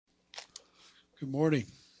Good morning.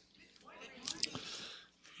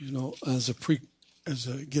 As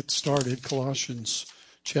I get started, Colossians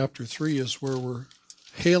chapter 3 is where we're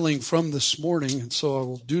hailing from this morning, and so I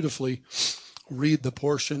will dutifully read the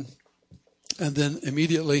portion and then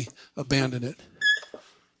immediately abandon it.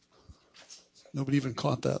 Nobody even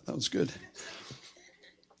caught that. That was good.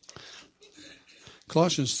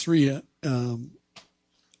 Colossians 3,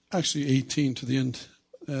 actually 18 to the end,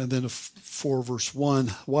 and then 4 verse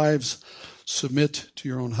 1. Wives, submit to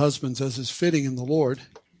your own husbands as is fitting in the Lord.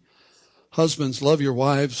 Husbands, love your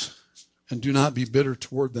wives and do not be bitter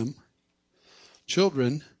toward them.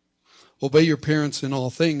 Children, obey your parents in all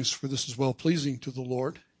things, for this is well-pleasing to the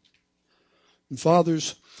Lord. And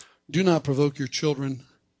fathers, do not provoke your children,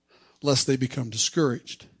 lest they become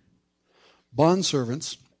discouraged.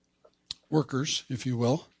 Bondservants, workers, if you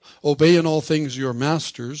will, obey in all things your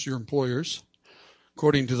masters, your employers,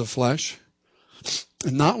 according to the flesh,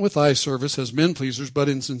 and not with eye service as men pleasers, but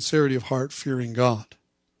in sincerity of heart, fearing God.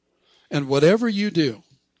 And whatever you do,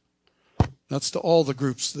 that's to all the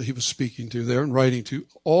groups that he was speaking to there and writing to,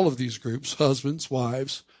 all of these groups, husbands,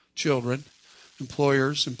 wives, children,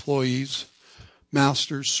 employers, employees,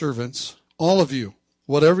 masters, servants, all of you,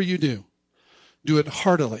 whatever you do it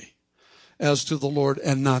heartily as to the Lord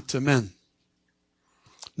and not to men,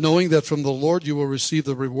 knowing that from the Lord you will receive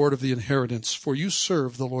the reward of the inheritance, for you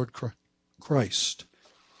serve the Lord Christ.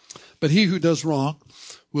 But he who does wrong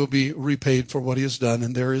will be repaid for what he has done,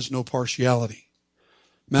 and there is no partiality.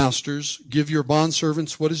 Masters, give your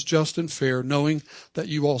bondservants what is just and fair, knowing that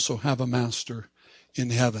you also have a master in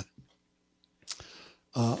heaven.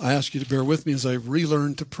 I ask you to bear with me as I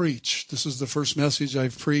relearn to preach. This is the first message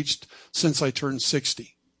I've preached since I turned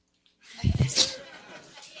 60.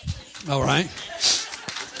 All right.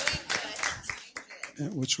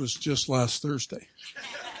 Which was just last Thursday.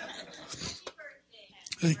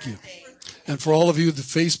 Thank you. And for all of you, the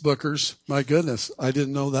Facebookers, my goodness, I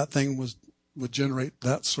didn't know that thing would generate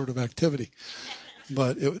that sort of activity.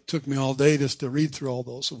 But it took me all day just to read through all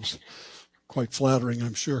those. It was quite flattering,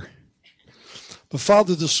 I'm sure. But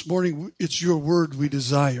Father, this morning, it's your word we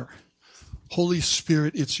desire. Holy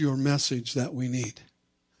Spirit, it's your message that we need.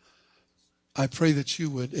 I pray that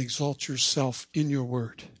you would exalt yourself in your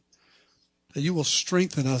word, that you will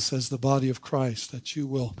strengthen us as the body of Christ, that you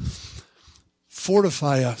will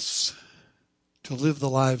fortify us to live the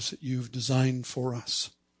lives that you've designed for us.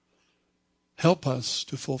 Help us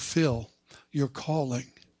to fulfill your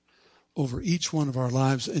calling over each one of our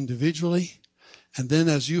lives individually, and then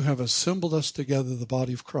as you have assembled us together, the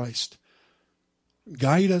body of Christ,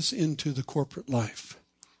 guide us into the corporate life,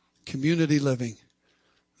 community living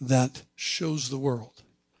that shows the world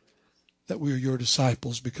that we are your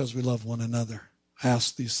disciples because we love one another. I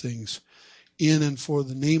ask these things in and for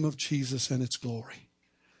the name of Jesus and its glory.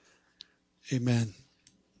 Amen.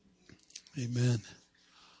 Amen.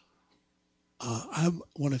 I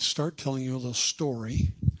want to start telling you a little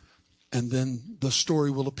story, and then the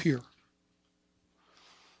story will appear.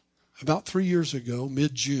 About 3 years ago,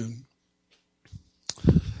 mid-June,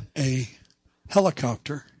 a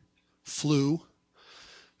helicopter flew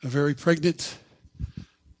a very pregnant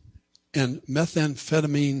and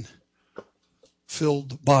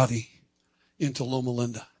methamphetamine-filled body into Loma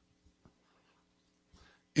Linda.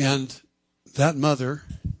 And that mother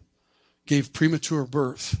gave premature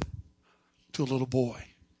birth to a little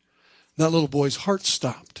boy. That little boy's heart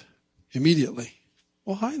stopped immediately.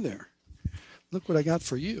 Well, hi there. Look what I got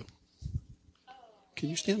for you. Can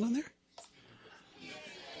you stand on there?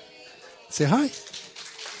 Say hi.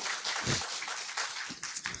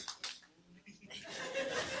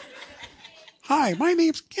 Hi, my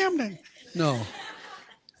name's Camden. No.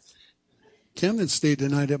 Camden stayed the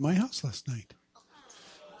night at my house last night.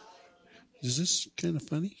 Is this kind of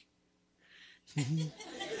funny? Mm-hmm.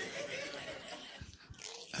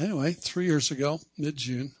 Anyway, 3 years ago,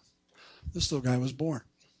 mid-June, this little guy was born.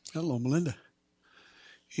 Hello, Melinda.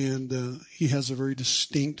 And he has a very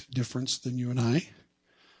distinct difference than you and I.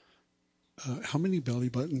 How many belly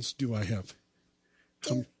buttons do I have?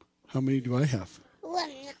 How many do I have?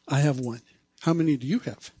 One. I have one. How many do you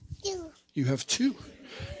have? 2. You have 2.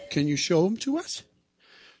 Can you show them to us?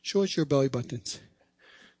 Show us your belly buttons.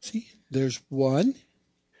 See, there's 1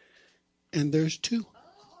 and there's 2.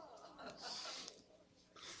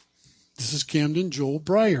 This is Camden Joel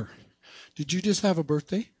Breyer. Did you just have a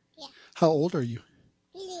birthday? Yeah. How old are you?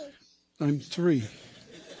 3. I'm 3.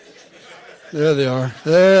 There they are.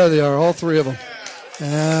 There they are, all 3 of them.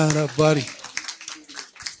 Ah, buddy.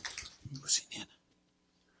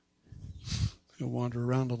 He'll wander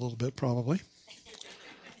around a little bit, probably.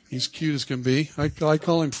 He's cute as can be. I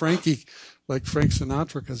call him Frankie like Frank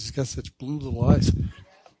Sinatra because he's got such blue little eyes.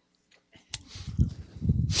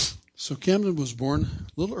 So Camden was born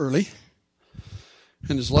a little early,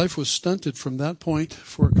 and his life was stunted from that point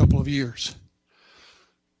for a couple of years.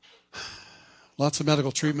 Lots of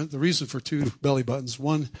medical treatment. The reason for 2 belly buttons,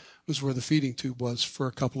 one was where the feeding tube was for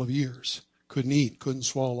a couple of years. Couldn't eat, couldn't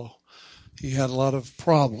swallow. He had a lot of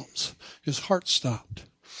problems. His heart stopped.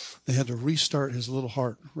 They had to restart his little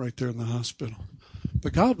heart right there in the hospital.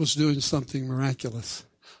 But God was doing something miraculous,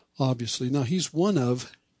 obviously. Now, he's one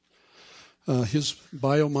of his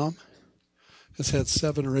bio mom has had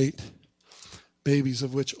 7 or 8 babies,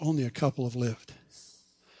 of which only a couple have lived.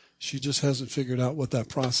 She just hasn't figured out what that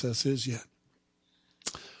process is yet.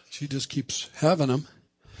 She just keeps having them,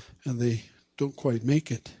 and they don't quite make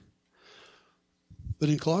it. But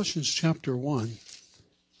in Colossians chapter 1,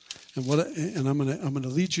 and I'm going to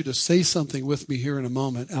lead you to say something with me here in a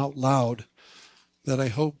moment out loud that I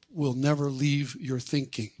hope will never leave your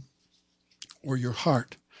thinking or your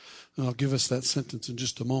heart. And I'll give us that sentence in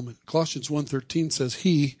just a moment. Colossians 1:13 says,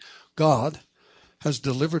 He, God, has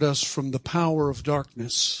delivered us from the power of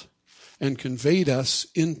darkness and conveyed us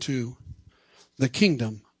into the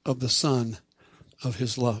kingdom of the Son of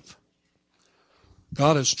His love.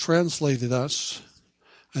 God has translated us.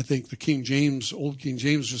 I think the King James, Old King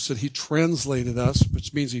James just said He translated us,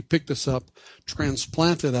 which means He picked us up,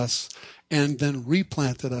 transplanted us, and then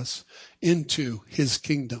replanted us into His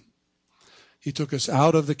kingdom. He took us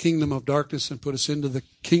out of the kingdom of darkness and put us into the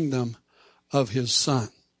kingdom of His Son.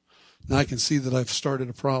 Now I can see that I've started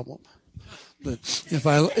a problem. But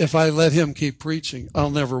if I let him keep preaching, I'll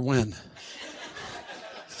never win.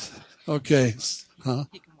 Okay. Huh?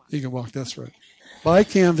 He can walk. That's right. Bye,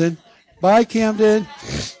 Camden. Bye, Camden.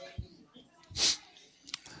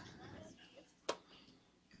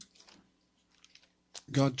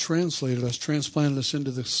 God translated us, transplanted us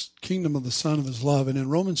into the kingdom of the Son of His love. And in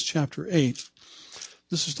Romans chapter 8,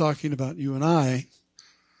 this is talking about you and I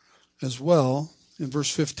as well. In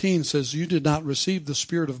verse 15 says, You did not receive the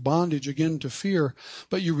spirit of bondage again to fear,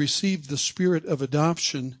 but you received the spirit of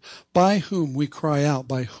adoption, by whom we cry out.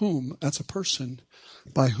 By whom? That's a person.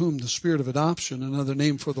 By whom? The spirit of adoption, another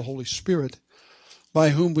name for the Holy Spirit. By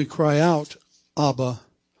whom we cry out, Abba,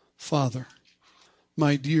 Father.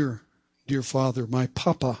 My dear, dear Father, my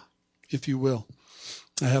Papa, if you will.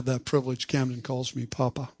 I have that privilege. Camden calls me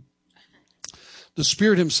Papa. The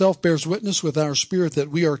Spirit Himself bears witness with our spirit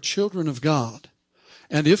that we are children of God.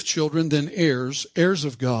 And if children, then heirs, heirs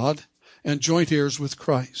of God, and joint heirs with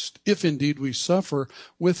Christ, if indeed we suffer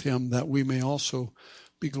with Him, that we may also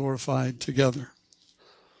be glorified together.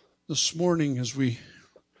 This morning, as we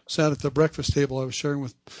sat at the breakfast table, I was sharing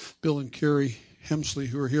with Bill and Carrie Hemsley,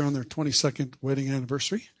 who are here on their 22nd wedding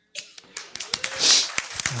anniversary.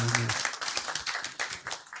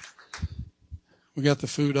 We got the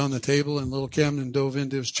food on the table, and little Camden dove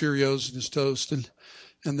into his Cheerios and his toast, and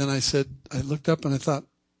then I looked up and I thought,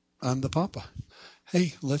 I'm the Papa.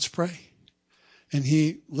 Hey, let's pray. And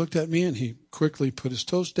he looked at me and he quickly put his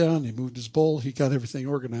toast down. He moved his bowl. He got everything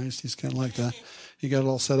organized. He's kind of like that. He got it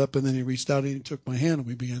all set up, and then he reached out and he took my hand and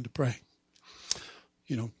we began to pray.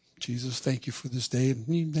 You know, Jesus, thank you for this day. And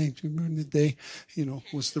thank you for the day,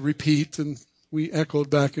 was the repeat. And we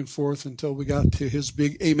echoed back and forth until we got to his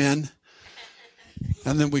big amen.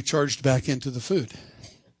 And then we charged back into the food.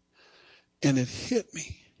 And it hit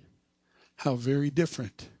me how very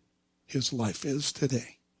different his life is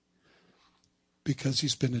today, because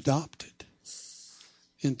he's been adopted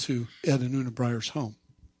into Ed and Una Breyer's home.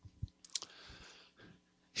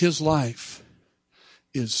 His life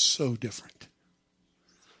is so different.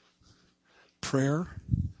 Prayer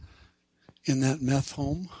in that meth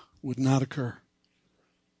home would not occur.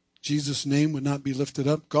 Jesus' name would not be lifted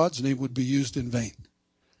up. God's name would be used in vain.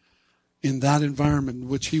 In that environment in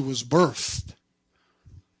which he was birthed,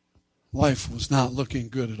 life was not looking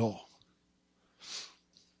good at all.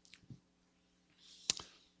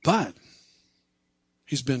 But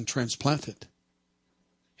he's been transplanted.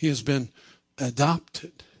 He has been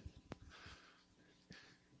adopted.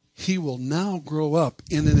 He will now grow up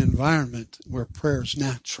in an environment where prayer is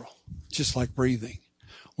natural, just like breathing,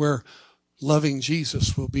 where loving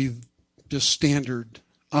Jesus will be just standard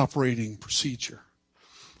operating procedure,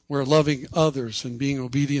 where loving others and being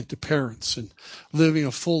obedient to parents and living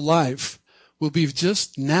a full life will be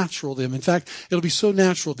just natural to him. In fact, it'll be so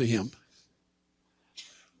natural to him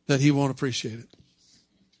that he won't appreciate it.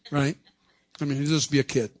 Right? I mean, he'll just be a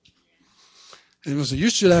kid. And he'll say, you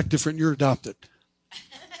should act different, you're adopted.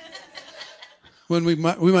 When we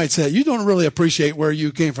might say, you don't really appreciate where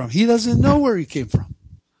you came from. He doesn't know where he came from.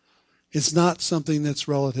 It's not something that's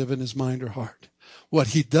relative in his mind or heart. What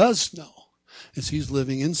he does know is he's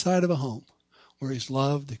living inside of a home where he's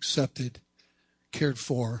loved, accepted, cared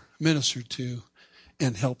for, ministered to,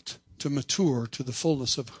 and helped to mature to the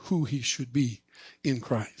fullness of who he should be in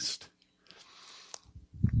Christ.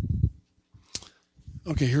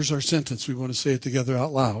 Okay, here's our sentence. We want to say it together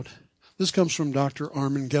out loud. This comes from Dr.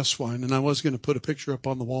 Armin Geswine, and I was going to put a picture up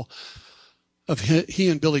on the wall of he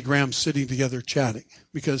and Billy Graham sitting together chatting,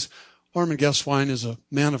 because Armin Geswine is a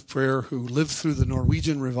man of prayer who lived through the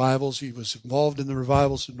Norwegian revivals. He was involved in the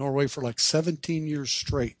revivals in Norway for like 17 years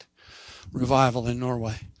straight, revival in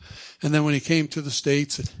Norway. And then when he came to the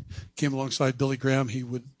States and came alongside Billy Graham, he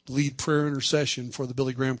would lead prayer intercession for the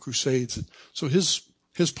Billy Graham Crusades. And so his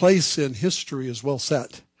place in history is well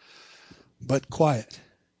set, but quiet.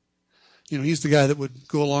 You know, he's the guy that would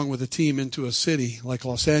go along with a team into a city like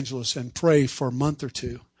Los Angeles and pray for a month or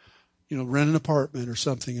two. You know, rent an apartment or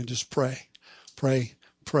something and just pray,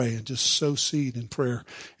 and just sow seed in prayer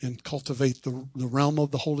and cultivate the realm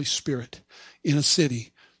of the Holy Spirit in a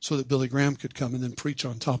city so that Billy Graham could come and then preach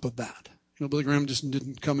on top of that. You know, Billy Graham just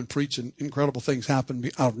didn't come and preach and incredible things happened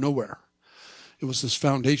out of nowhere. It was this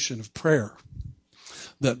foundation of prayer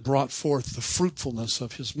that brought forth the fruitfulness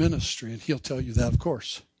of his ministry, and he'll tell you that, of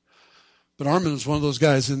course. But Armin was one of those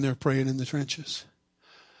guys in there praying in the trenches.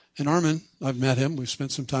 And Armin, I've met him. We've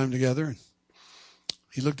spent some time together. And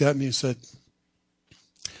he looked at me and said,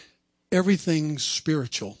 everything's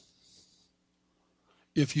spiritual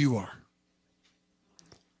if you are.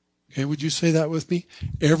 Okay, would you say that with me?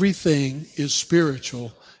 Everything is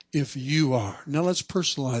spiritual if you are. Now let's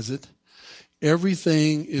personalize it.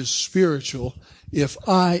 Everything is spiritual if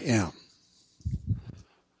I am.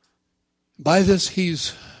 By this,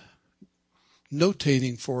 he's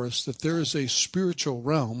notating for us that there is a spiritual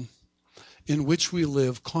realm in which we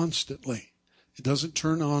live constantly. It doesn't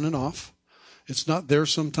turn on and off. It's not there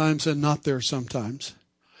sometimes and not there sometimes.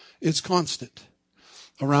 It's constant.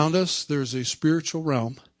 Around us, there's a spiritual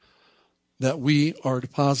realm that we are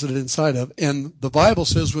deposited inside of. And the Bible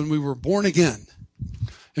says when we were born again,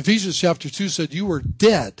 Ephesians chapter 2 said you were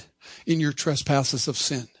dead in your trespasses of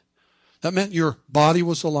sin. That meant your body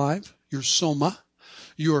was alive, your soma,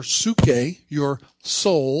 your suke, your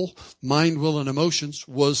soul, mind, will, and emotions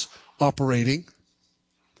was operating.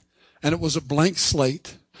 And it was a blank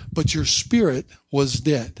slate, but your spirit was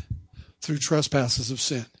dead through trespasses of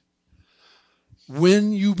sin.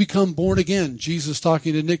 When you become born again, Jesus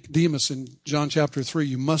talking to Nicodemus in John chapter 3,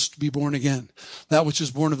 you must be born again. That which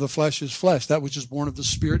is born of the flesh is flesh. That which is born of the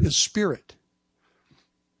Spirit is spirit.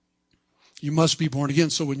 You must be born again.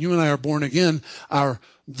 So when you and I are born again,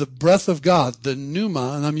 the breath of God, the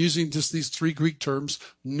pneuma, and I'm using just these three Greek terms.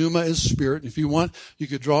 Pneuma is spirit. If you want, you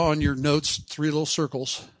could draw on your notes 3 little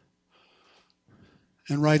circles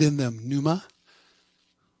and write in them pneuma,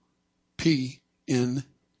 P-N-U-E-M-A,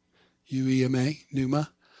 pneuma,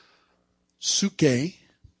 suke,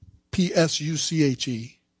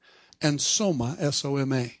 P-S-U-C-H-E, and soma,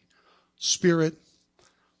 S-O-M-A, spirit,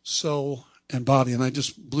 soul, and body. And I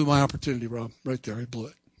just blew my opportunity, Rob, right there. I blew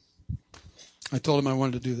it. I told him I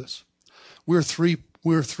wanted to do this. We're three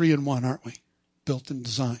in one, aren't we? Built and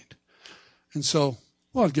designed. And so,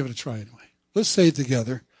 well, I'll give it a try anyway. Let's say it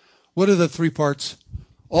together. What are the 3 parts?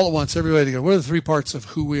 All at once, everybody together. What are the 3 parts of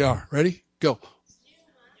who we are? Ready? Go.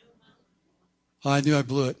 I knew I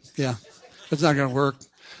blew it. Yeah. It's not going to work.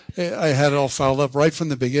 I had it all filed up right from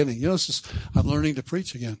the beginning. You know, I'm learning to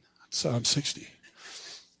preach again. So I'm 60.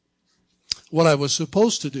 What I was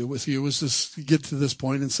supposed to do with you was just get to this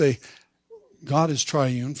point and say, God is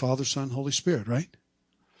triune, Father, Son, Holy Spirit, right?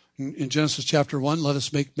 In Genesis chapter 1, let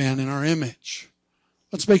us make man in our image.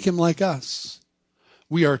 Let's make him like us.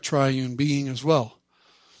 We are triune being as well.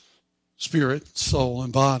 Spirit, soul,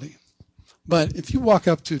 and body. But if you walk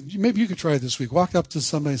up to, maybe you could try it this week, walk up to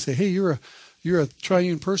somebody and say, hey, you're a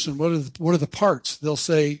triune person. What are the parts? They'll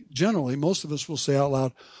say, generally, most of us will say out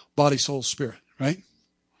loud, body, soul, spirit, right?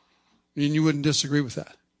 And you wouldn't disagree with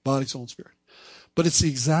that. Body, soul, and spirit. But it's the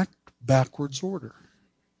exact backwards order.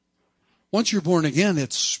 Once you're born again,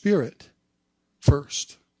 it's spirit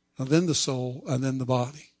first, and then the soul, and then the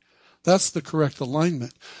body. That's the correct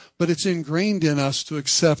alignment. But it's ingrained in us to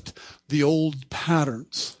accept the old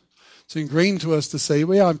patterns. It's ingrained to us to say,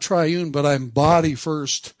 well, yeah, I'm triune, but I'm body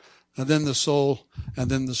first, and then the soul, and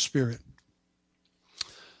then the spirit.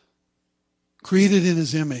 Created in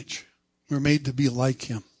his image, we're made to be like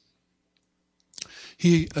him.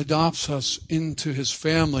 He adopts us into his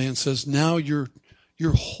family and says, now your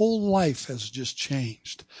whole life has just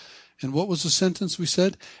changed. And what was the sentence we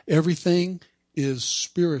said? Everything is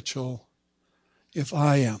spiritual if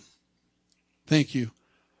I am. Thank you,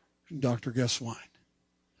 Dr. Geswine.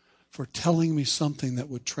 for telling me something that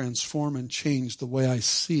would transform and change the way I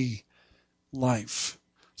see life.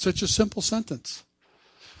 Such a simple sentence.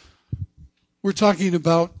 We're talking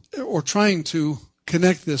about, or trying to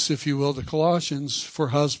connect this, if you will, to Colossians for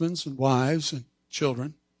husbands and wives and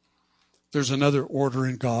children. There's another order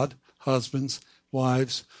in God: husbands,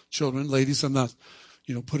 wives, children. Ladies, I'm not,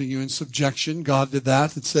 putting you in subjection. God did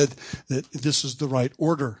that and said that this is the right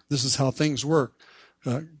order. This is how things work.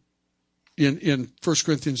 In 1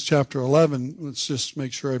 Corinthians chapter 11, let's just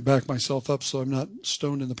make sure I back myself up so I'm not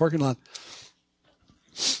stoned in the parking lot.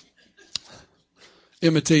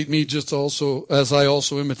 Imitate me just also as I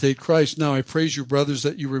also imitate Christ. Now I praise you, brothers,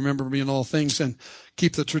 that you remember me in all things and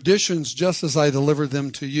keep the traditions just as I delivered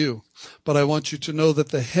them to you. But I want you to know that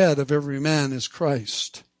the head of every man is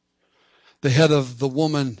Christ. The head of the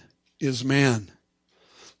woman is man.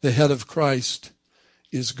 The head of Christ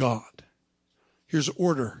is God. Here's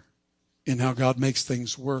order in how God makes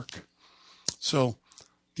things work. So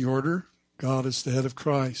the order: God is the head of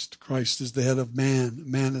Christ. Christ is the head of man.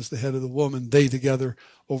 Man is the head of the woman. They together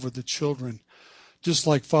over the children. Just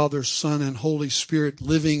like Father, Son, and Holy Spirit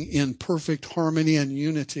living in perfect harmony and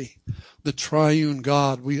unity. The triune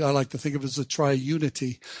God, I like to think of it as the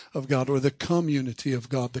triunity of God, or the community of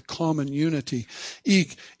God, the common unity.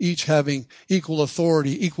 Each having equal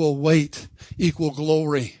authority, equal weight, equal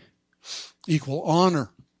glory, equal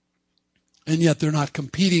honor. And yet they're not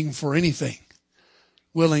competing for anything.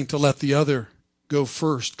 Willing to let the other go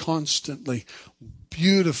first constantly,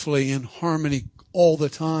 beautifully in harmony all the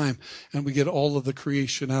time, and we get all of the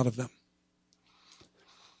creation out of them.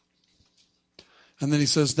 And then he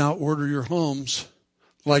says, now order your homes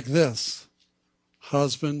like this: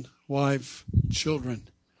 husband, wife, children.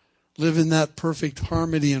 Live in that perfect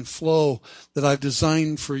harmony and flow that I've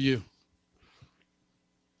designed for you.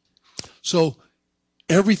 So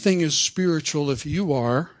everything is spiritual if you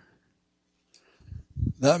are.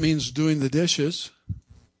 That means doing the dishes,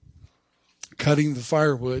 cutting the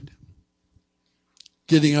firewood,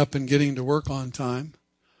 getting up and getting to work on time,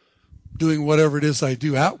 doing whatever it is I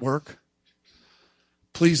do at work,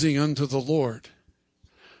 pleasing unto the Lord,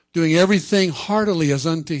 doing everything heartily as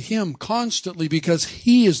unto Him constantly, because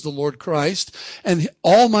He is the Lord Christ and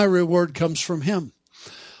all my reward comes from Him.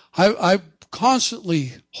 I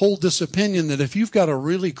constantly hold this opinion that if you've got a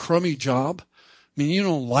really crummy job, you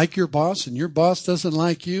don't like your boss and your boss doesn't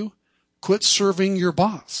like you, quit serving your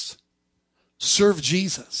boss. Serve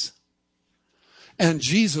Jesus. And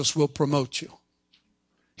Jesus will promote you.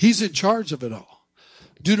 He's in charge of it all.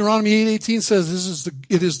 Deuteronomy 8:18 says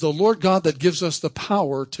it is the Lord God that gives us the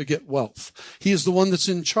power to get wealth. He is the one that's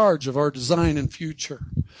in charge of our design and future.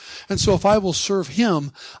 And so if I will serve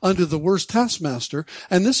Him under the worst taskmaster,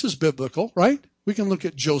 and this is biblical, right? We can look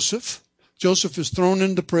at Joseph. Joseph is thrown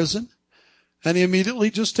into prison. And he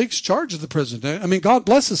immediately just takes charge of the prison. God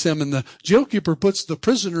blesses him, and the jailkeeper puts the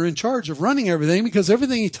prisoner in charge of running everything because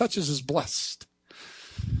everything he touches is blessed.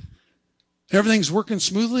 Everything's working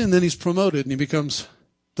smoothly, and then he's promoted, and he becomes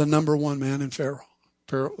the number one man in Pharaoh.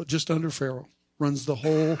 Just under Pharaoh. Runs the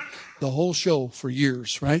whole show for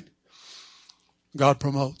years, right? God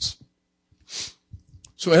promotes.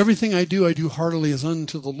 So everything I do heartily as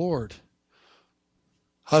unto the Lord.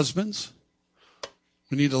 Husbands,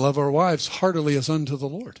 we need to love our wives heartily as unto the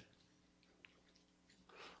Lord.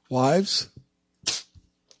 Wives,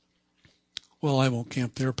 well, I won't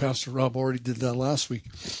camp there. Pastor Rob already did that last week.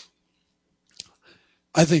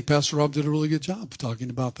 I think Pastor Rob did a really good job talking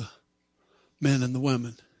about the men and the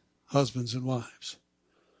women, husbands and wives.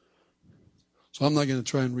 So I'm not going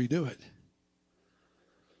to try and redo it.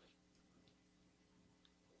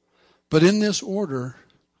 But in this order,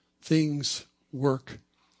 things work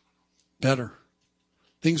better.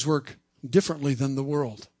 Things work differently than the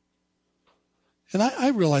world. And I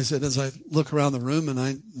realize that as I look around the room, and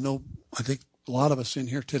I think a lot of us in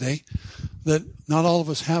here today, that not all of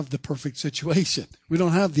us have the perfect situation. We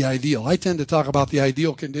don't have the ideal. I tend to talk about the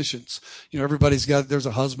ideal conditions. Everybody's there's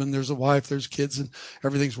a husband, there's a wife, there's kids, and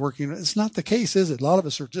everything's working. It's not the case, is it? A lot of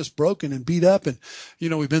us are just broken and beat up, and,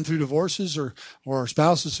 we've been through divorces, or our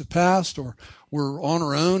spouses have passed, or we're on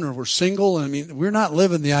our own, or we're single. We're not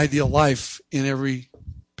living the ideal life in every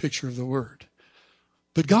picture of the word.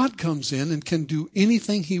 But God comes in and can do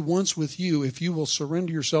anything He wants with you if you will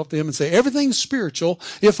surrender yourself to Him and say, everything's spiritual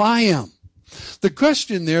if I am. The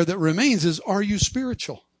question there that remains is, are you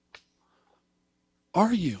spiritual?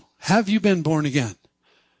 Are you? Have you been born again?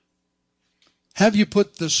 Have you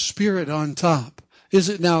put the Spirit on top? Is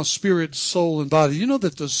it now spirit, soul, and body? You know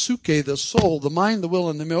that the suke, the soul, the mind, the will,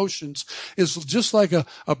 and the emotions is just like a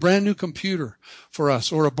brand new computer for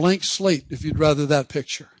us, or a blank slate, if you'd rather that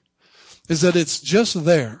picture. Is that it's just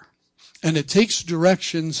there. And it takes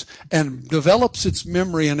directions and develops its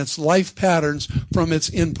memory and its life patterns from its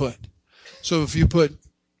input. So if you put,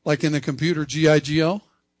 like in the computer, GIGO,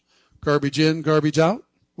 garbage in, garbage out,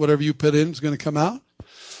 whatever you put in is going to come out.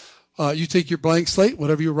 You take your blank slate,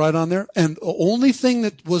 whatever you write on there, and the only thing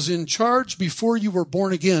that was in charge before you were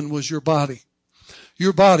born again was your body.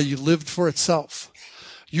 Your body lived for itself.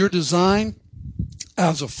 Your design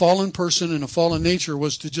as a fallen person in a fallen nature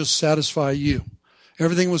was to just satisfy you.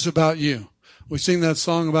 Everything was about you. We sing that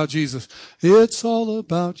song about Jesus. It's all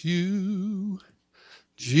about you,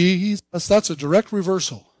 Jesus. That's a direct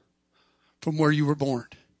reversal from where you were born.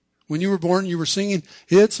 When you were born, you were singing,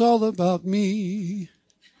 it's all about me.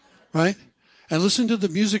 Right? And listen to the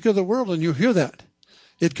music of the world and you'll hear that.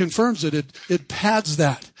 It confirms it. It pads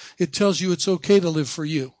that. It tells you it's okay to live for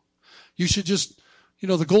you. You should just,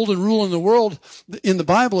 the golden rule in the world, in the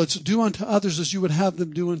Bible, it's do unto others as you would have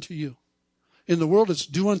them do unto you. In the world, it's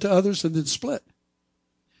do unto others and then split.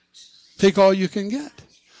 Take all you can get.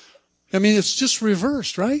 I mean, it's just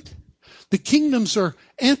reversed, right? The kingdoms are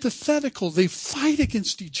antithetical. They fight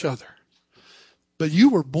against each other. But you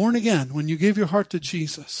were born again when you gave your heart to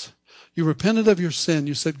Jesus. You repented of your sin.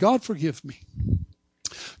 You said, God, forgive me.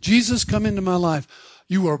 Jesus, come into my life.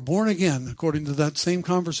 You are born again, according to that same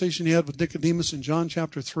conversation he had with Nicodemus in John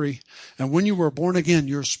chapter 3. And when you were born again,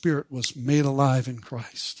 your spirit was made alive in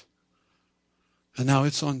Christ. And now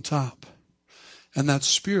it's on top. And that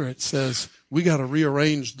spirit says, we got to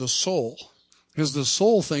rearrange the soul. Because the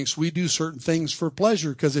soul thinks we do certain things for pleasure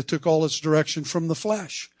because it took all its direction from the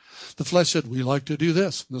flesh. The flesh said, we like to do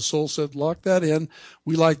this. And the soul said, lock that in.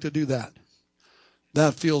 We like to do that.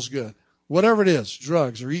 That feels good. Whatever it is,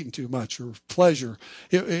 drugs or eating too much or pleasure.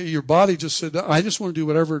 Your body just said, I just want to do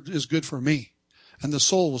whatever is good for me. And the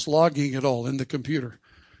soul was logging it all in the computer.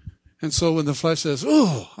 And so when the flesh says,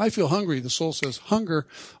 oh, I feel hungry, the soul says, hunger.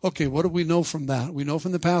 Okay, what do we know from that? We know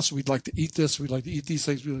from the past we'd like to eat this. We'd like to eat these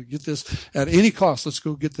things. We'd like to get this at any cost. Let's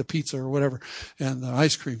go get the pizza or whatever. And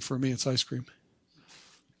ice cream. For me, it's ice cream.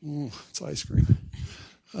 Ooh, it's ice cream.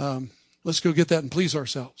 Let's go get that and please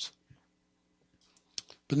ourselves.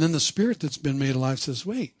 But then the spirit that's been made alive says,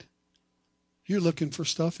 wait, you're looking for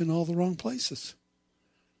stuff in all the wrong places.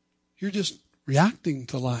 You're just reacting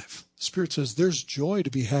to life. The Spirit says there's joy to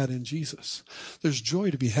be had in Jesus. There's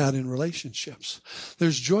joy to be had in relationships.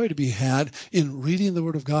 There's joy to be had in reading the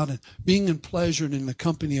Word of God and being in pleasure and in the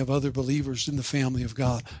company of other believers in the family of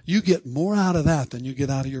God. You get more out of that than you get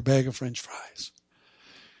out of your bag of French fries.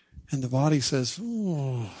 And the body says,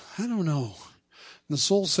 oh, I don't know. And the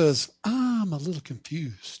soul says, I'm a little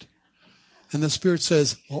confused. And the Spirit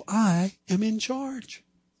says, well, I am in charge.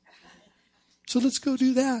 So let's go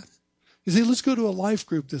do that. You see, let's go to a life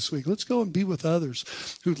group this week. Let's go and be with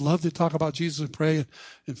others who'd love to talk about Jesus and pray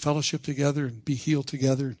and fellowship together and be healed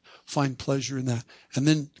together and find pleasure in that. And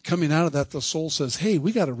then coming out of that, the soul says, hey,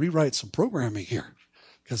 we got to rewrite some programming here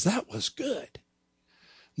because that was good.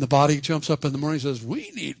 And the body jumps up in the morning and says,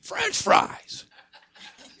 we need French fries.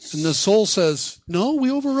 And the soul says, no, we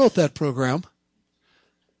overwrote that program.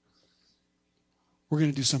 We're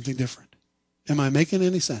going to do something different. Am I making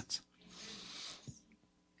any sense?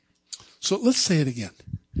 So let's say it again.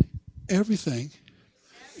 Everything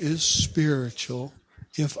is spiritual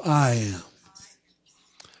if I am.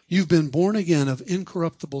 You've been born again of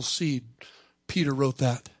incorruptible seed. Peter wrote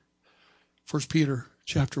that. 1 Peter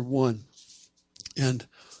chapter 1 and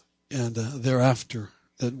thereafter,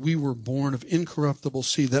 that we were born of incorruptible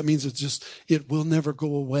seed. That means it will never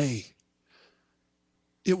go away.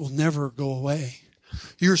 It will never go away.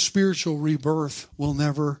 Your spiritual rebirth will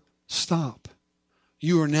never stop.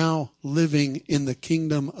 You are now living in the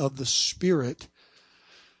kingdom of the Spirit.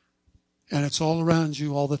 And it's all around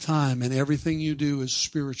you all the time. And everything you do is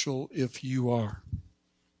spiritual if you are.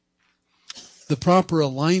 The proper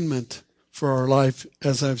alignment for our life,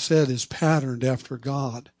 as I've said, is patterned after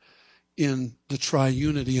God in the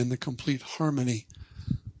triunity and the complete harmony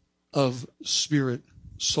of spirit,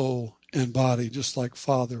 soul, and body, just like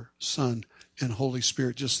Father, Son, and Holy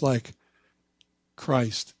Spirit, just like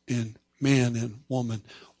Christ and man and woman,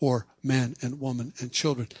 or man and woman and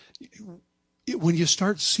children. When you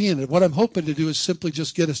start seeing it, what I'm hoping to do is simply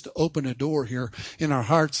just get us to open a door here in our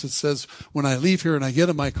hearts that says, when I leave here and I get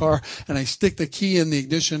in my car and I stick the key in the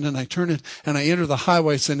ignition and I turn it and I enter the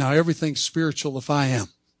highway, say, now everything's spiritual if I am.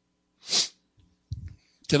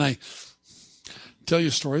 Can I tell you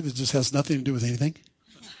a story that just has nothing to do with anything?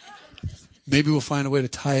 Maybe we'll find a way to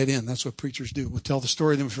tie it in. That's what preachers do. We'll tell the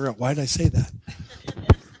story, then we figure out, why did I say that?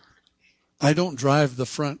 I don't drive the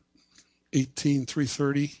front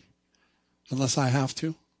 18330 unless I have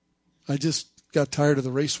to. I just got tired of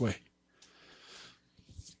the raceway.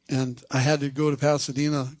 And I had to go to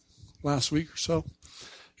Pasadena last week or so.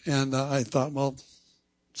 And I thought, well,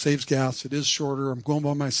 saves gas. It is shorter. I'm going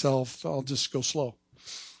by myself. I'll just go slow.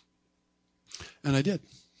 And I did.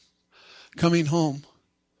 Coming home,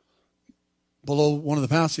 below one of the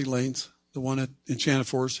passing lanes, the one at Enchanted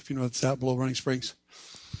Forest, if you know it's that below Running Springs,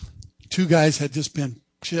 two guys had just been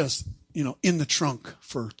in the trunk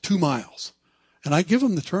for 2 miles. And I give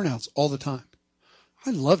them the turnouts all the time.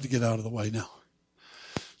 I'd love to get out of the way now.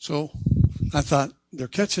 So I thought, they're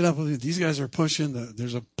catching up with me. These guys are pushing.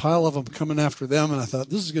 There's a pile of them coming after them. And I thought,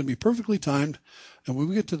 this is going to be perfectly timed. And when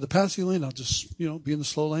we get to the passing lane, I'll just, be in the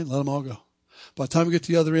slow lane, let them all go. By the time we get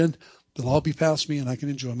to the other end, they'll all be past me and I can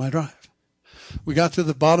enjoy my drive. We got to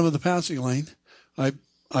the bottom of the passing lane. I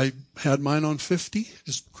had mine on 50,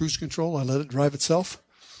 just cruise control. I let it drive itself.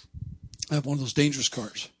 I have one of those dangerous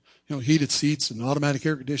cars, heated seats and automatic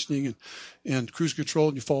air conditioning and cruise control,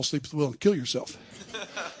 and you fall asleep at the wheel and kill yourself.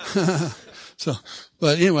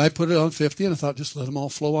 But anyway, I put it on 50 and I thought, just let them all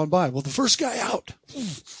flow on by. Well, the first guy out,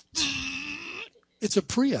 it's a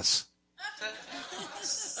Prius.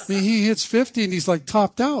 I mean, he hits 50 and he's like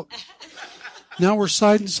topped out. Now we're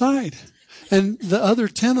side and side. And the other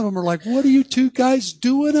 10 of them are like, what are you two guys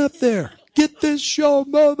doing up there? Get this show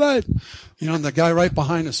moving. And the guy right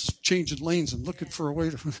behind us is changing lanes and looking for a way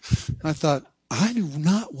to. I thought, I do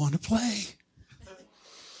not want to play.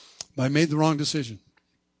 But I made the wrong decision.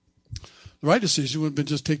 The right decision would have been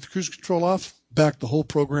just take the cruise control off, back the whole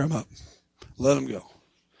program up, let him go.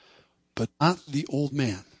 But not the old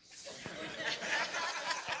man.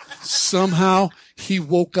 Somehow he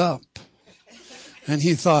woke up and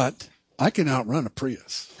he thought, I can outrun a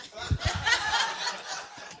Prius.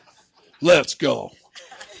 Let's go.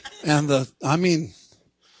 And the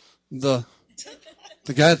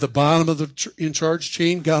guy at the bottom of the in charge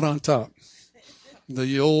chain got on top.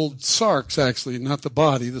 The old sarx, actually, not the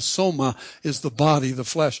body. The soma is the body, the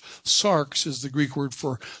flesh. Sarx is the Greek word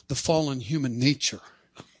for the fallen human nature.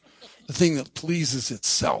 The thing that pleases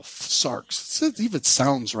itself. Sarx. It even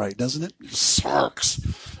sounds right, doesn't it? Sarx.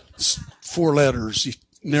 It's 4 letters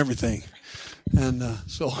and everything. And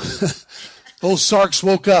so old Sarx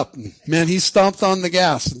woke up. And, man, he stomped on the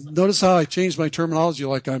gas. Notice how I changed my terminology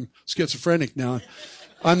like I'm schizophrenic now.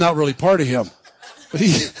 I'm not really part of him. But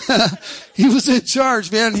he was in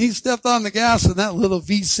charge, man. He stepped on the gas and that little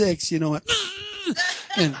V6, went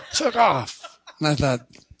and took off. And I thought,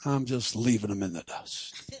 I'm just leaving him in the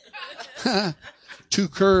dust. 2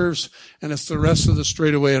 curves, and it's the rest of the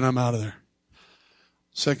straightaway, and I'm out of there.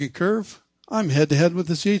 Second curve, I'm head to head with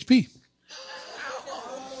the CHP.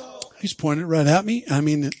 He's pointed right at me. I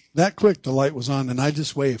mean, that quick the light was on, and I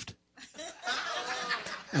just waved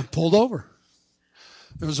and pulled over.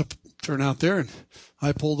 There was a turnout there, and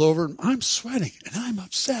I pulled over, and I'm sweating, and I'm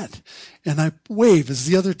upset. And I wave as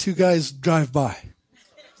the other 2 guys drive by.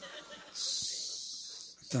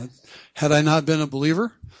 Had I not been a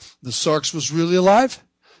believer, the Sarx was really alive,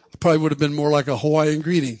 it probably would have been more like a Hawaiian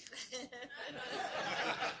greeting.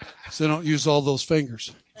 So they don't use all those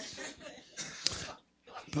fingers.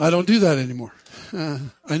 But I don't do that anymore.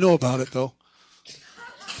 I know about it, though.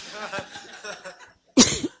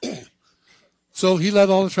 So he let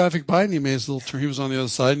all the traffic by, and he made his little turn. He was on the other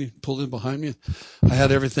side, and he pulled in behind me. I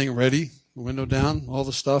had everything ready, window down, all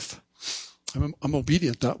the stuff. I'm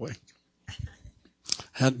obedient that way.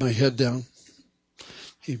 Had my head down.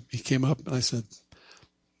 He came up, and I said,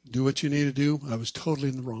 do what you need to do. I was totally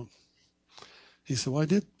in the wrong. He said, well, I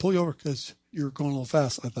did pull you over because you were going a little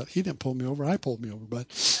fast. I thought, he didn't pull me over. I pulled me over. But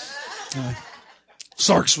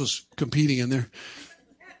Sarx was competing in there.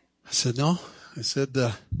 I said, no. I said,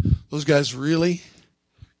 those guys really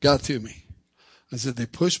got to me. I said, they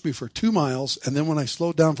pushed me for 2 miles, and then when I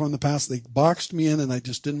slowed down from the pass, they boxed me in, and I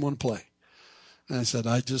just didn't want to play. And I said,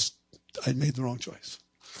 I made the wrong choice.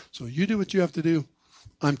 So you do what you have to do.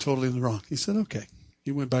 I'm totally in the wrong. He said, okay.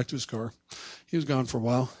 He went back to his car. He was gone for a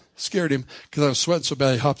while. Scared him because I was sweating so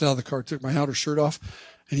bad. He hopped out of the car, took my outer shirt off,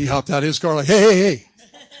 and he hopped out of his car like, hey.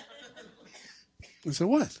 I said,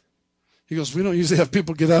 what? He goes, we don't usually have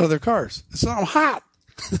people get out of their cars. I said, I'm hot.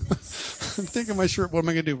 I'm thinking my shirt, what am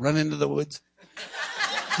I going to do, run into the woods?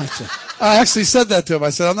 I actually said that to him.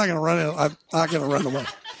 I said, I'm not going to run in. I'm not going to run away.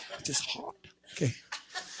 It's just hot. Okay.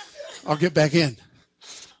 I'll get back in.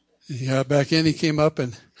 He got back in. He came up,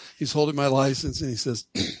 and he's holding my license, and he says,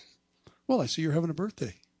 well, I see you're having a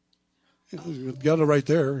birthday. You got it right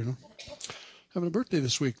there, Having a birthday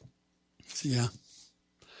this week. I said, yeah.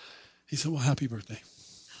 He said, well, happy birthday.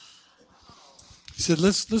 He said,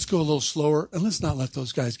 let's go a little slower, and let's not let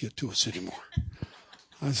those guys get to us anymore.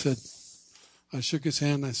 I shook his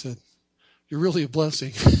hand, and I said, you're really a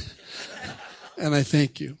blessing. And I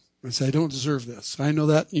thank you. I say, I don't deserve this. I know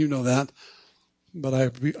that, you know that, but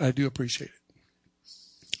I do appreciate it.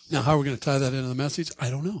 Now, how are we going to tie that into the message? I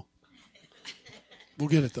don't know. We'll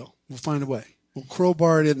get it, though. We'll find a way. We'll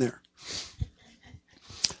crowbar it in there.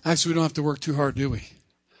 Actually, we don't have to work too hard, do we?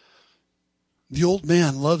 The old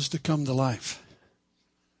man loves to come to life.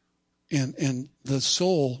 And the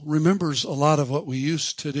soul remembers a lot of what we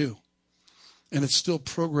used to do. And it's still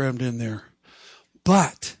programmed in there.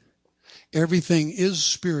 But everything is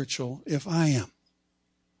spiritual if I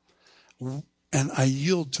am. And I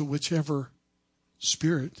yield to whichever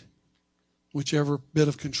spirit, whichever bit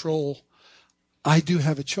of control. I do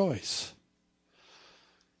have a choice.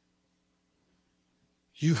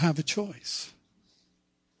 You have a choice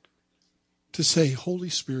to say, Holy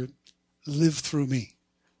Spirit, live through me.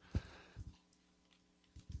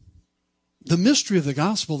 The mystery of the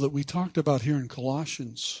gospel that we talked about here in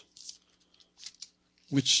Colossians,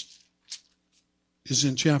 which is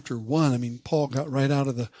in chapter 1. I mean, Paul got right out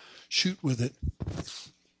of the chute with it.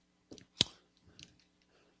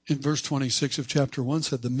 In verse 26 of chapter 1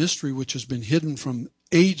 said, the mystery which has been hidden from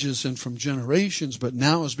ages and from generations, but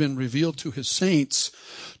now has been revealed to his saints.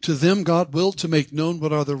 To them God willed to make known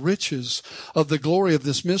what are the riches of the glory of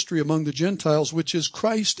this mystery among the Gentiles, which is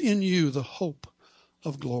Christ in you, the hope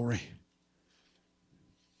of glory.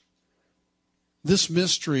 This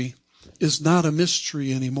mystery is not a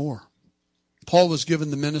mystery anymore. Paul was given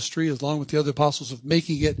the ministry, along with the other apostles, of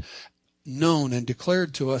making it known and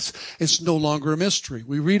declared to us. It's no longer a mystery.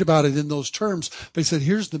 We read about it in those terms, but he said,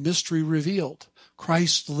 here's the mystery revealed.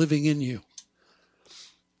 Christ living in you.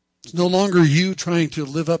 It's no longer you trying to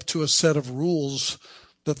live up to a set of rules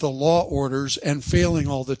that the law orders and failing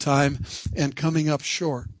all the time and coming up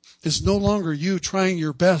short. It's no longer you trying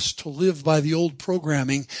your best to live by the old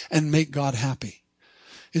programming and make God happy.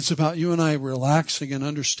 It's about you and I relaxing and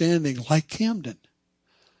understanding, like Camden.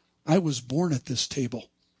 I was born at this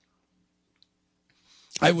table.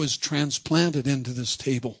 I was transplanted into this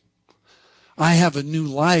table. I have a new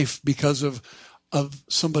life because of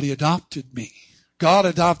somebody adopted me. God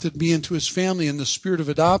adopted me into his family, and the spirit of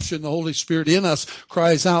adoption, the Holy Spirit in us,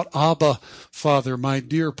 cries out, Abba, Father, my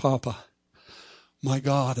dear Papa, my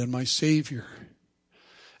God and my Savior.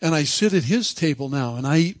 And I sit at his table now, and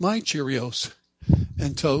I eat my Cheerios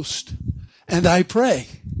and toast, and I pray.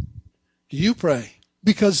 You pray,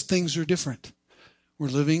 because things are different. We're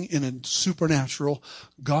living in a supernatural,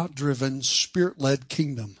 God-driven, Spirit-led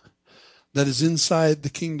kingdom that is inside the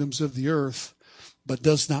kingdoms of the earth, but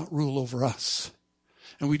does not rule over us.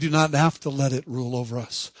 And we do not have to let it rule over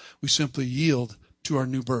us. We simply yield to our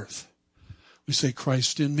new birth. We say,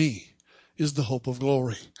 Christ in me is the hope of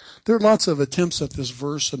glory. There are lots of attempts at this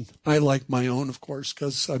verse, and I like my own, of course,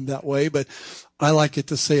 because I'm that way, but I like it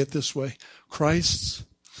to say it this way. Christ's,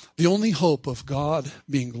 the only hope of God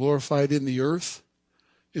being glorified in the earth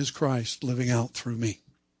is Christ living out through me.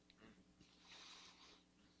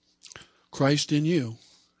 Christ in you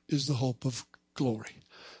is the hope of glory.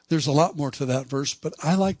 There's a lot more to that verse, but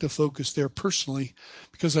I like to focus there personally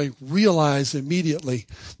because I realize immediately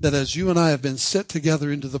that as you and I have been set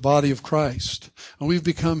together into the body of Christ and we've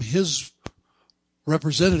become his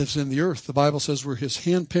representatives in the earth, the Bible says we're his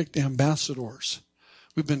hand-picked ambassadors.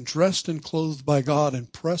 We've been dressed and clothed by God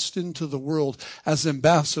and pressed into the world as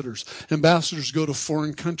ambassadors. Ambassadors go to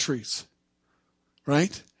foreign countries,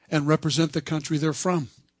 right? And represent the country they're from.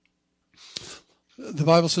 The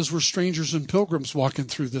Bible says we're strangers and pilgrims walking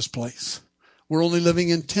through this place. We're only living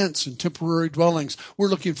in tents and temporary dwellings. We're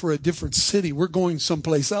looking for a different city. We're going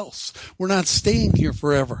someplace else. We're not staying here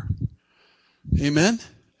forever. Amen?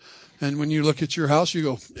 And when you look at your house, you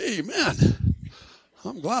go, amen.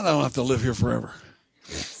 I'm glad I don't have to live here forever.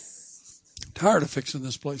 Tired of fixing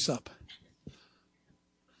this place up.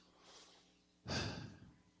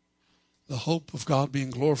 The hope of God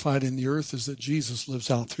being glorified in the earth is that Jesus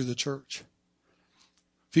lives out through the church.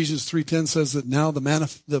 Ephesians 3:10 says that now the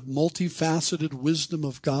multifaceted wisdom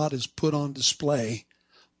of God is put on display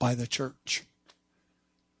by the church.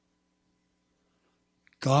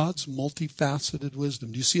 God's multifaceted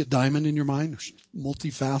wisdom. Do you see a diamond in your mind?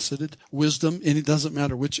 Multifaceted wisdom. And it doesn't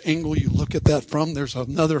matter which angle you look at that from. There's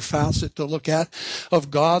another facet to look at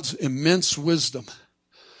of God's immense wisdom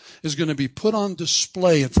is going to be put on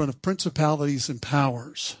display in front of principalities and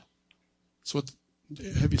powers. So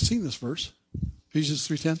have you seen this verse? Ephesians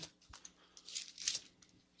 3:10.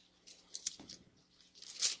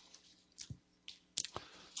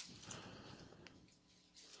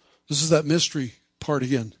 This is that mystery part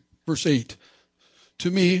again. Verse 8.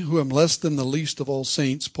 To me, who am less than the least of all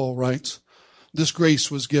saints, Paul writes, this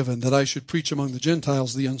grace was given that I should preach among the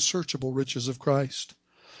Gentiles the unsearchable riches of Christ,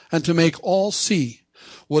 and to make all see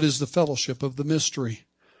What is the fellowship of the mystery,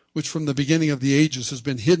 which from the beginning of the ages has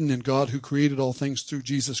been hidden in God who created all things through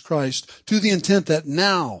Jesus Christ, to the intent that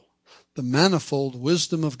now the manifold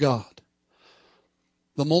wisdom of God,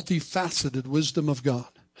 the multifaceted wisdom of God,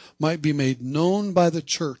 might be made known by the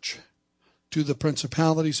church to the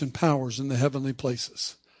principalities and powers in the heavenly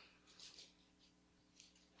places.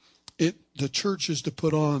 The church is to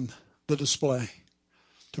put on the display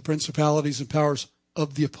to principalities and powers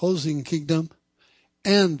of the opposing kingdom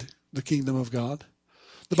and the kingdom of God.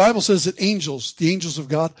 The Bible says that the angels of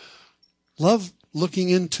God, love looking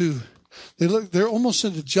into, they're almost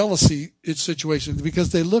in a jealousy situation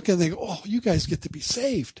because they look and they go, oh, you guys get to be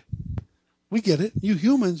saved. We get it. You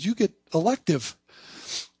humans, you get elective.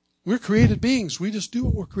 We're created beings. We just do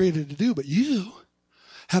what we're created to do. But you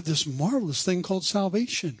have this marvelous thing called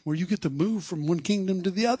salvation where you get to move from one kingdom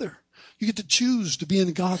to the other. You get to choose to be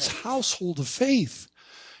in God's household of faith.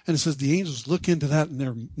 And it says the angels look into that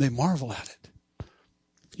and they marvel at it.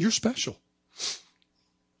 You're special.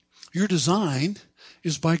 Your design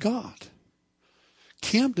is by God.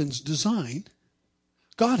 Camden's design,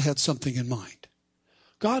 God had something in mind.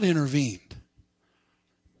 God intervened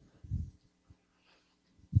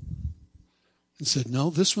and said, no,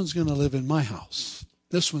 this one's going to live in my house.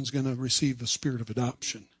 This one's going to receive the spirit of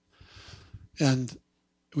adoption. And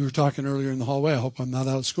we were talking earlier in the hallway, I hope I'm not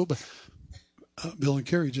out of school, but Bill and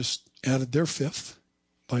Carrie just added their fifth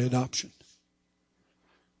by adoption.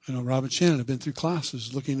 I know Rob and Shannon have been through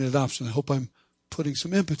classes looking at adoption. I hope I'm putting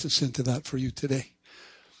some impetus into that for you today.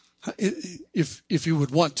 If you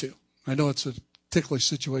would want to. I know it's a ticklish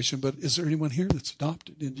situation, but is there anyone here that's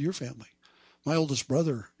adopted into your family? My oldest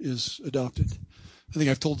brother is adopted. I think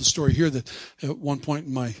I've told the story here that at one point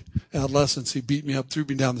in my adolescence, he beat me up, threw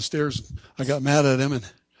me down the stairs. I got mad at him and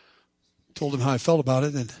told him how I felt about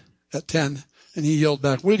it. And at 10, and he yelled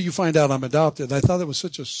back, "Where do you find out I'm adopted?" And I thought that was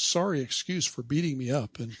such a sorry excuse for beating me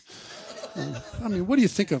up. And I mean, what do you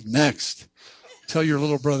think of next? Tell your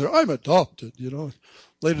little brother, "I'm adopted," you know.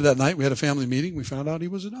 Later that night, we had a family meeting. We found out he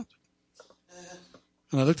was adopted.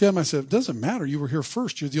 And I looked at him, I said, "It doesn't matter. You were here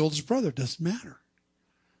first. You're the oldest brother. It doesn't matter.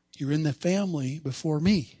 You're in the family before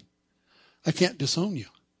me. I can't disown you.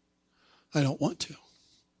 I don't want to."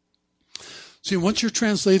 See, once you're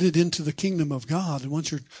translated into the kingdom of God, and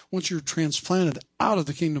once you're transplanted out of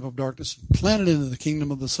the kingdom of darkness, planted into the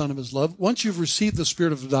kingdom of the Son of His love, once you've received the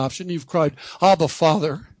spirit of adoption, you've cried, "Abba,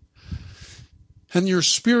 Father," and your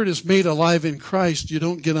spirit is made alive in Christ, you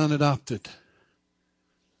don't get unadopted.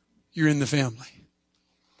 You're in the family.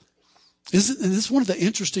 And this is one of the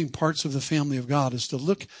interesting parts of the family of God, is to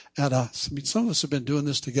look at us. I mean, some of us have been doing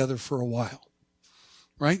this together for a while,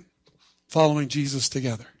 right? Following Jesus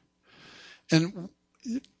together. And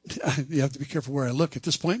you have to be careful where I look at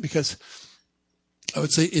this point, because I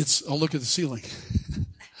would say I'll look at the ceiling.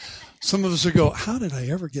 Some of us will go, "How did I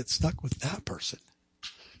ever get stuck with that person?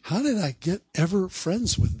 How did I get ever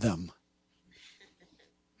friends with them?"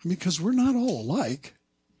 I mean, because we're not all alike.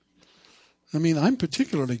 I mean, I'm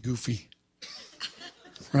particularly goofy,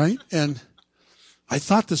 right? And I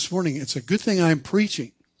thought this morning, it's a good thing I'm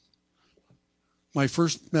preaching my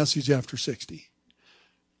first message after 60.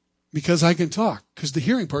 Because I can talk, because the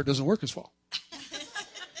hearing part doesn't work as well.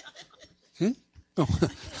 Oh.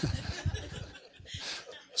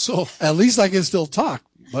 So at least I can still talk,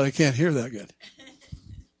 but I can't hear that good.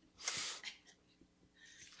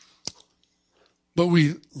 But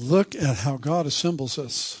we look at how God assembles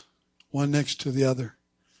us, one next to the other.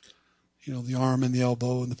 You know, the arm and the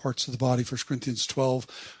elbow and the parts of the body, 1 Corinthians 12.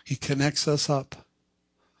 He connects us up.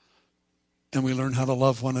 And we learn how to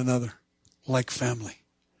love one another like family.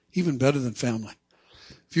 Even better than family.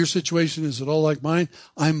 If your situation is at all like mine,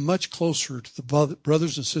 I'm much closer to the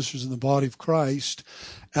brothers and sisters in the body of Christ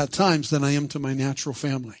at times than I am to my natural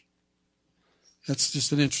family. That's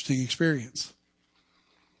just an interesting experience.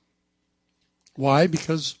 Why?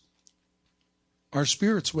 Because our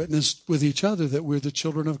spirits witness with each other that we're the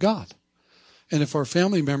children of God. And if our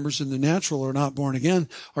family members in the natural are not born again,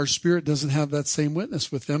 our spirit doesn't have that same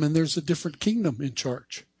witness with them, and there's a different kingdom in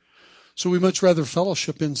charge. So we much rather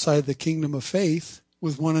fellowship inside the kingdom of faith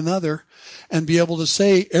with one another and be able to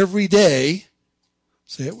say every day,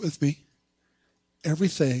 say it with me,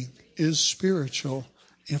 everything is spiritual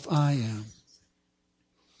if I am.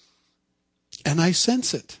 And I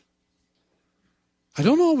sense it. I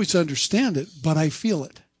don't always understand it, but I feel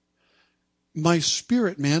it. My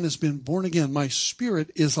spirit, man, has been born again. My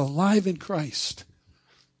spirit is alive in Christ.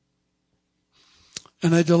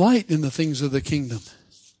 And I delight in the things of the kingdom.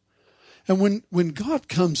 And when God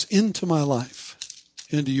comes into my life,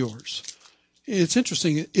 into yours, it's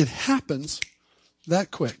interesting. It happens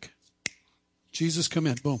that quick. Jesus, come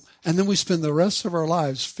in. Boom. And then we spend the rest of our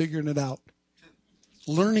lives figuring it out,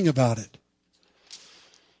 learning about it.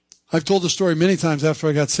 I've told the story many times after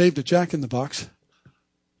I got saved at Jack in the Box.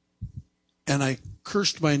 And I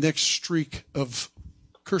cursed my next streak of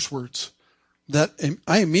curse words. That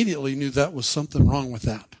I immediately knew that was something wrong with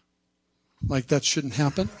that. Like that shouldn't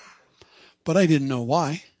happen. But I didn't know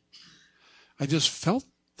why. I just felt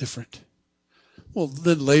different. Well,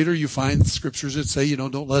 then later you find scriptures that say,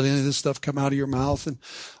 don't let any of this stuff come out of your mouth, and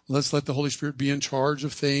let's let the Holy Spirit be in charge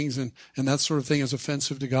of things, and that sort of thing is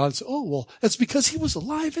offensive to God. So, well, that's because he was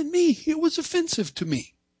alive in me. It was offensive to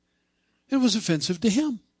me. It was offensive to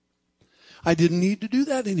him. I didn't need to do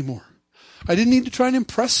that anymore. I didn't need to try and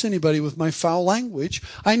impress anybody with my foul language.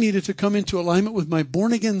 I needed to come into alignment with my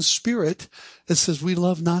born-again spirit that says we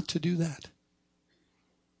love not to do that.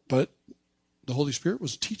 But the Holy Spirit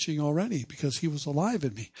was teaching already because he was alive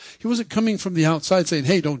in me. He wasn't coming from the outside saying,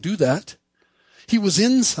 hey, don't do that. He was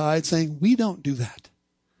inside saying, we don't do that.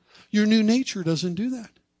 Your new nature doesn't do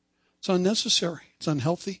that. It's unnecessary. It's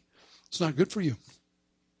unhealthy. It's not good for you.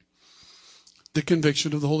 The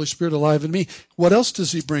conviction of the Holy Spirit alive in me. What else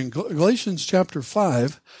does he bring? Galatians chapter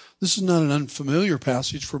 5. This is not an unfamiliar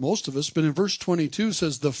passage for most of us, but in verse 22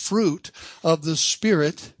 says the fruit of the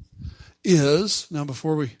Spirit is, now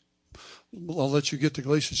I'll let you get to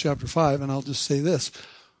Galatians chapter 5, and I'll just say this.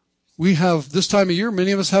 We have, this time of year,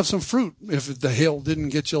 many of us have some fruit. If the hail didn't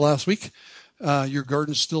get you last week, your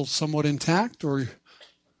garden's still somewhat intact, or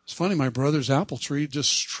it's funny, my brother's apple tree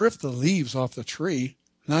just stripped the leaves off the tree,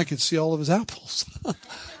 and I could see all of his apples.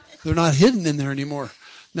 They're not hidden in there anymore.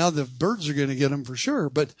 Now the birds are going to get them for sure,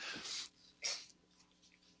 but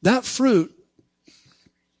that fruit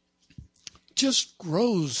just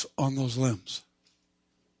grows on those limbs.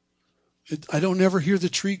 I don't ever hear the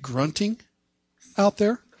tree grunting out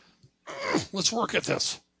there. Let's work at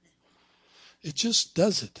this. It just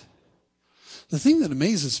does it. The thing that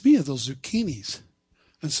amazes me are those zucchinis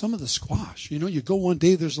and some of the squash. You go one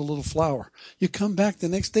day, there's a little flower. You come back the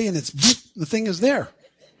next day and the thing is there.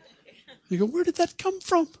 You go, where did that come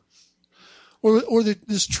from? Or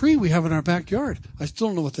this tree we have in our backyard. I still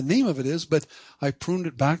don't know what the name of it is, but I pruned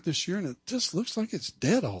it back this year and it just looks like it's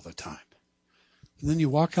dead all the time. And then you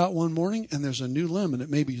walk out one morning and there's a new limb and it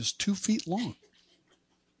may be just 2 feet long.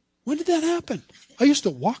 When did that happen? I used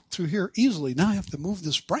to walk through here easily. Now I have to move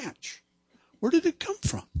this branch. Where did it come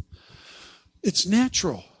from? It's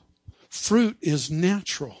natural. Fruit is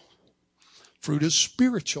natural. Fruit is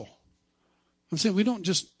spiritual. I'm saying we don't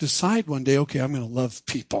just decide one day, okay, I'm going to love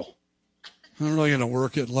people. I'm really going to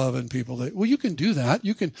work at loving people. Well, you can do that.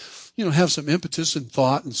 You can, have some impetus and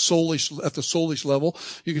thought and soulish, at the soulish level.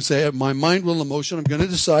 You can say, my mind, will, and emotion, I'm going to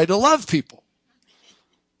decide to love people.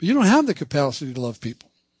 But you don't have the capacity to love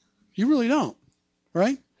people. You really don't,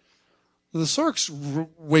 right? The Sarks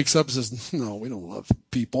wakes up and says, no, we don't love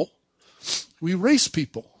people. We race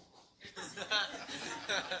people.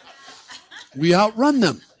 We outrun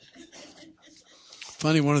them.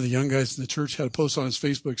 Funny, one of the young guys in the church had a post on his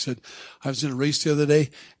Facebook, said, I was in a race the other day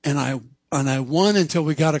and I won until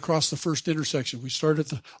we got across the first intersection. We started at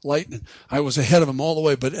the light and I was ahead of him all the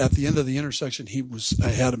way, but at the end of the intersection, he was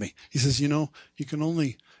ahead of me. He says,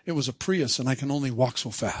 it was a Prius and I can only walk so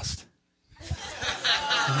fast.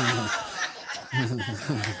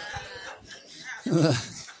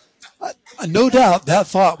 No doubt that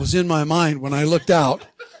thought was in my mind when I looked out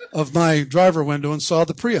of my driver window and saw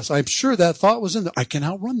the Prius. I'm sure that thought was in there. I can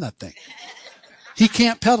outrun that thing. He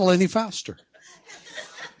can't pedal any faster.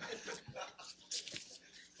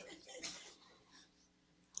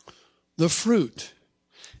 The fruit,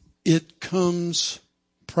 it comes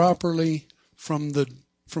properly from the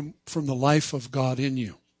life of God in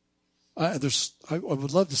you. I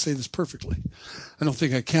would love to say this perfectly. I don't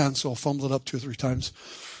think I can, so I'll fumble it up 2 or 3 times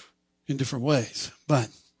in different ways. But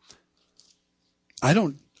I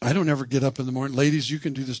don't ever get up in the morning. Ladies, you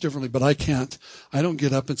can do this differently, but I can't. I don't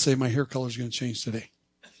get up and say my hair color is going to change today.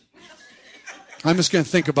 I'm just going to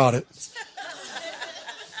think about it.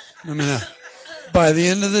 By the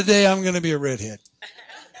end of the day, I'm going to be a redhead.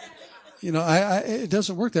 It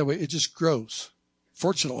doesn't work that way. It just grows.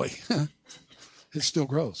 Fortunately, it still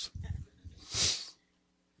grows.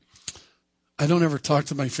 I don't ever talk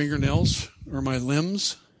to my fingernails or my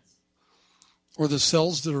limbs or the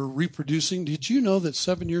cells that are reproducing. Did you know that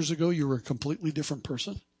 7 years ago you were a completely different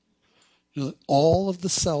person? That all of the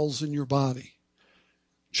cells in your body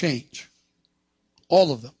change.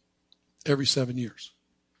 All of them. Every 7 years.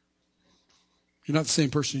 You're not the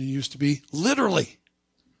same person you used to be. Literally.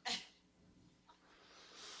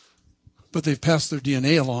 But they've passed their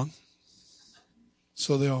DNA along.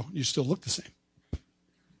 So you still look the same.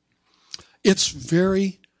 It's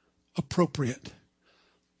very appropriate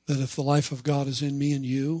that if the life of God is in me and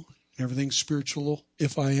you, everything's spiritual,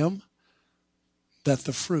 if I am, that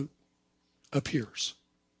the fruit appears.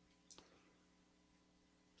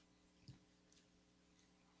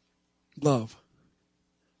 Love,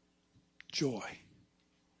 joy,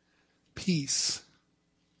 peace,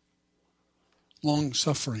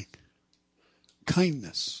 long-suffering,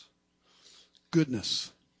 kindness,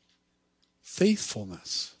 goodness,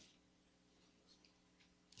 faithfulness,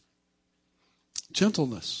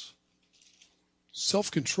 gentleness,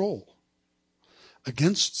 self-control.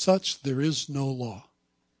 Against such there is no law.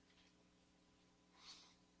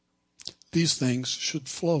 These things should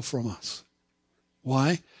flow from us.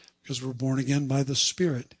 Why? Because we're born again by the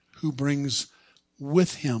Spirit, who brings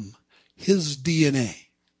with him his DNA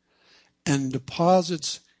and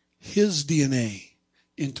deposits his DNA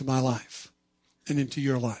into my life and into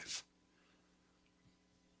your life.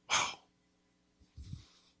 Wow.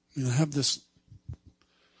 I have this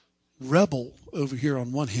rebel over here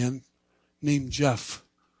on one hand named Jeff,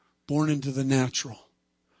 born into the natural.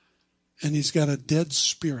 And he's got a dead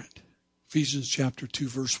spirit. Ephesians chapter 2,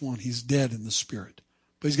 verse 1. He's dead in the spirit.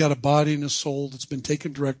 But he's got a body and a soul that's been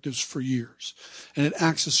taking directives for years. And it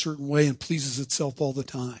acts a certain way and pleases itself all the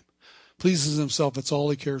time. Pleases himself, it's all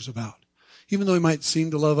he cares about. Even though he might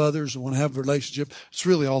seem to love others and want to have a relationship, it's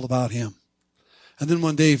really all about him. And then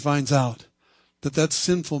one day he finds out that that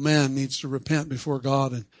sinful man needs to repent before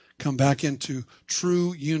God and come back into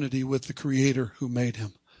true unity with the Creator who made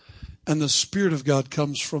him. And the Spirit of God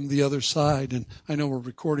comes from the other side. And I know we're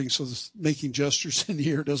recording, so this making gestures in the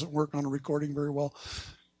ear doesn't work on a recording very well,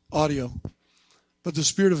 audio. But the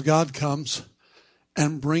Spirit of God comes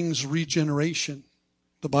and brings regeneration.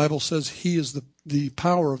 The Bible says he is the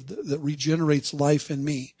power that regenerates life in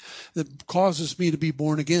me, that causes me to be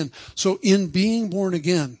born again. So in being born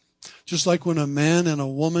again, just like when a man and a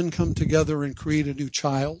woman come together and create a new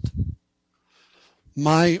child,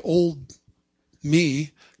 my old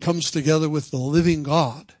me comes together with the living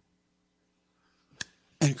God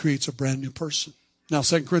and creates a brand new person. Now,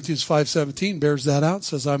 2 Corinthians 5:17 bears that out,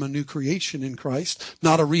 says I'm a new creation in Christ,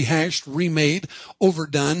 not a rehashed, remade,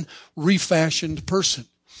 overdone, refashioned person.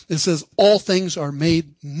 It says all things are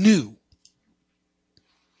made new.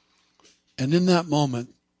 And in that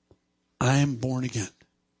moment, I am born again.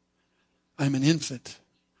 I'm an infant.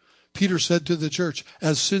 Peter said to the church,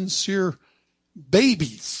 as sincere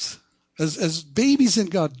babies, as babies in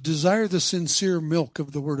God, desire the sincere milk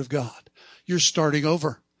of the Word of God. You're starting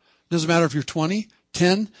over. Doesn't matter if you're 20,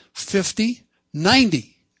 10, 50,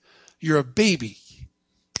 90. You're a baby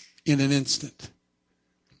in an instant.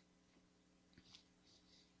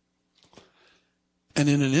 And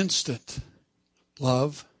in an instant,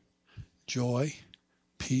 love, joy,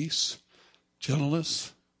 peace,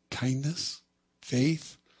 gentleness, kindness,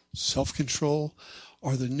 faith, self-control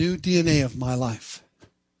are the new DNA of my life.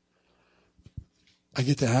 I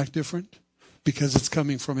get to act different because it's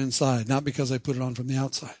coming from inside, not because I put it on from the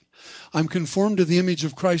outside. I'm conformed to the image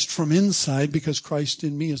of Christ from inside because Christ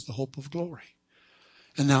in me is the hope of glory.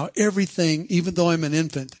 And now everything, even though I'm an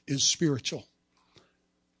infant, is spiritual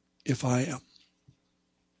if I am.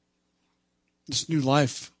 This new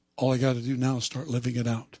life, all I got to do now is start living it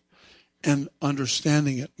out and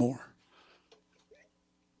understanding it more.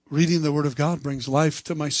 Reading the Word of God brings life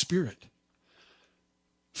to my spirit.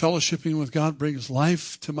 Fellowshipping with God brings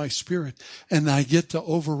life to my spirit. And I get to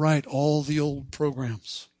overwrite all the old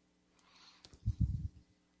programs.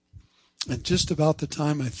 And just about the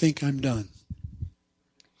time I think I'm done,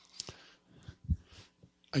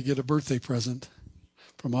 I get a birthday present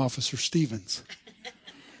from Officer Stevens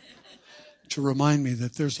to remind me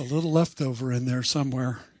that there's a little leftover in there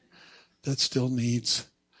somewhere that still needs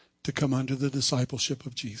to come under the discipleship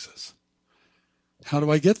of Jesus. How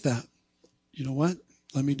do I get that? You know what?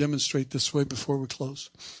 Let me demonstrate this way before we close.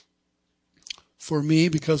 For me,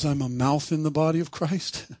 because I'm a mouth in the body of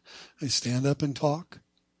Christ, I stand up and talk.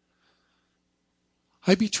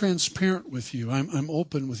 I be transparent with you. I'm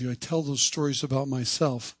open with you. I tell those stories about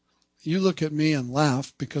myself. You look at me and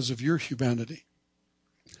laugh because of your humanity.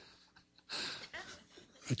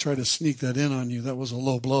 I try to sneak that in on you. That was a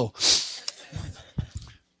low blow.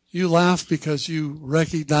 You laugh because you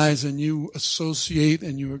recognize and you associate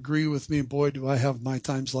and you agree with me. Boy, do I have my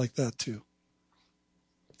times like that too.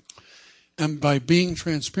 And by being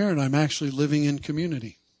transparent, I'm actually living in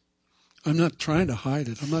community. I'm not trying to hide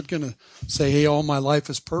it. I'm not going to say, hey, all my life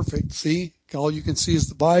is perfect. See, all you can see is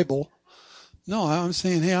the Bible. No, I'm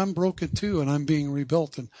saying, hey, I'm broken too, and I'm being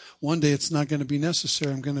rebuilt. And one day it's not going to be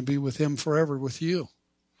necessary. I'm going to be with him forever with you.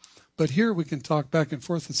 But here we can talk back and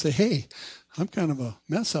forth and say, hey, I'm kind of a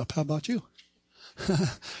mess up. How about you?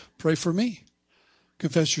 Pray for me.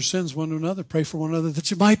 Confess your sins one to another. Pray for one another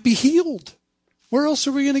that you might be healed. Where else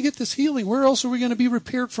are we going to get this healing? Where else are we going to be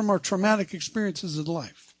repaired from our traumatic experiences in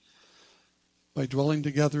life? By dwelling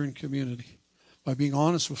together in community. By being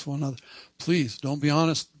honest with one another. Please, don't be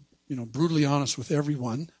honest, brutally honest with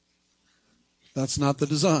everyone. That's not the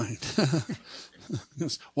design.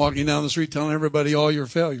 Just walking down the street telling everybody all your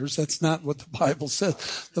failures. That's not what the Bible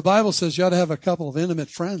says. The Bible says you ought to have a couple of intimate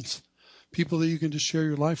friends. People that you can just share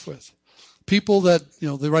your life with. People that,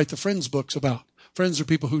 they write the friends books about. Friends are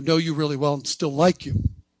people who know you really well and still like you.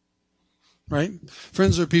 Right?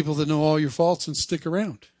 Friends are people that know all your faults and stick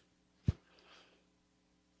around.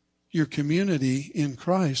 Your community in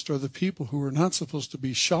Christ are the people who are not supposed to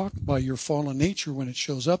be shocked by your fallen nature when it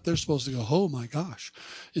shows up. They're supposed to go, oh my gosh,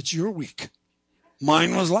 it's your week.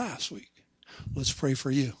 Mine was last week. Let's pray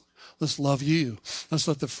for you. Let's love you. Let's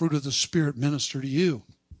let the fruit of the Spirit minister to you.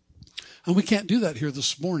 And we can't do that here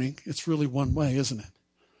this morning. It's really one way, isn't it?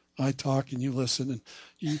 I talk and you listen.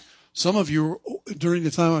 And some of you, during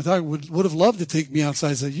the time I talk, would have loved to take me outside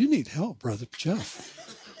and say, you need help, Brother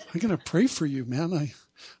Jeff. I'm going to pray for you, man.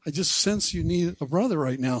 I just sense you need a brother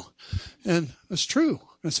right now. And it's true.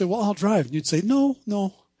 I say, well, I'll drive. And you'd say, no,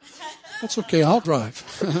 that's okay. I'll drive.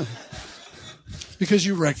 Because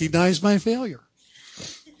you recognize my failure.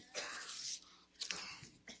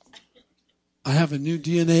 I have a new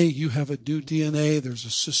DNA. You have a new DNA. There's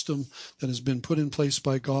a system that has been put in place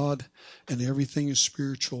by God, and everything is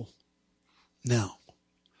spiritual now.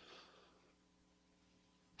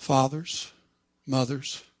 Fathers,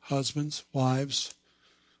 mothers, husbands, wives,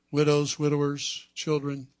 widows, widowers,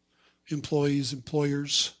 children, employees,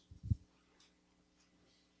 employers.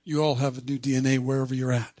 You all have a new DNA wherever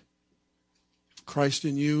you're at. Christ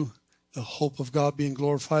in you, the hope of God being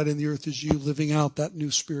glorified in the earth is you living out that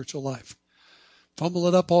new spiritual life. Fumble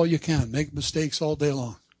it up all you can. Make mistakes all day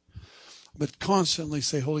long. But constantly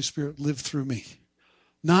say, Holy Spirit, live through me.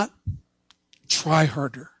 Not try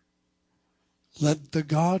harder. Let the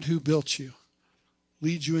God who built you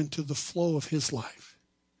lead you into the flow of his life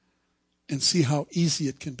and see how easy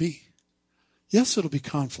it can be. Yes, it'll be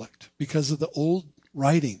conflict because of the old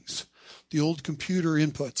writings, the old computer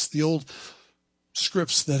inputs, the old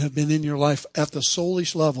scripts that have been in your life at the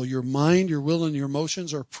soulish level. Your mind, your will, and your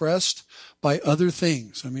emotions are pressed by other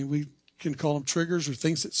things. I mean, we can call them triggers or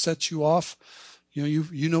things that set you off.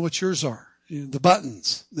 You know what yours are. The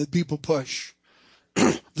buttons that people push.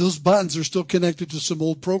 Those buttons are still connected to some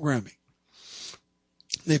old programming.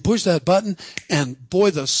 They push that button, and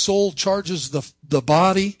boy, the soul charges the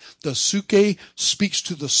body. The suke speaks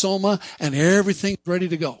to the soma, and everything's ready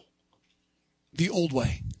to go. The old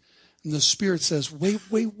way. And the Spirit says, wait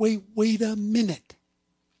a minute.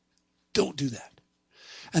 Don't do that.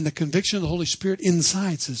 And the conviction of the Holy Spirit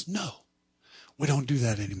inside says, no, we don't do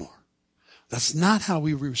that anymore. That's not how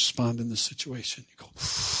we respond in this situation. You go,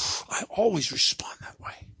 I always respond that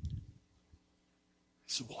way. He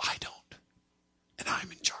said, well, I don't. And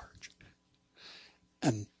I'm in charge.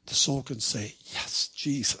 And the soul can say, yes,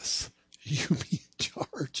 Jesus, you be in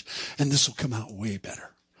charge. And this will come out way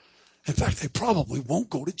better. In fact, they probably won't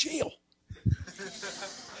go to jail.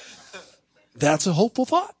 That's a hopeful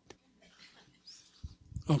thought.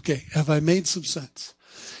 Okay, have I made some sense?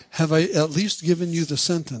 Have I at least given you the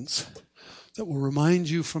sentence that will remind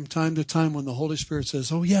you from time to time when the Holy Spirit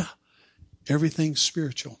says, oh yeah, everything's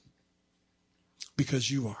spiritual? Because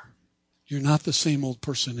you are. You're not the same old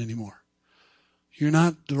person anymore. You're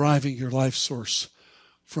not deriving your life source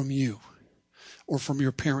from you or from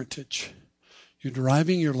your parentage. You're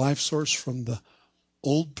deriving your life source from the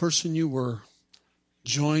old person you were,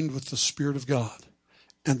 joined with the Spirit of God.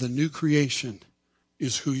 And the new creation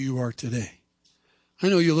is who you are today. I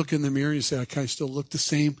know you look in the mirror and you say, I still look the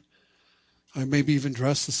same. I maybe even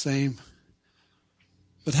dress the same.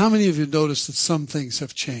 But how many of you noticed that some things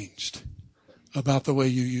have changed about the way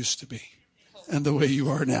you used to be and the way you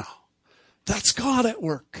are now? That's God at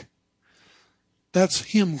work. That's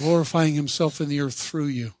him glorifying himself in the earth through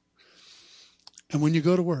you. And when you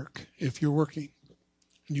go to work, if you're working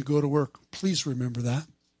and you go to work, please remember that.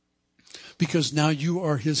 Because now you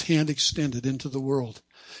are his hand extended into the world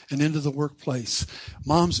and into the workplace.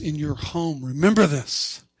 Moms, in your home, remember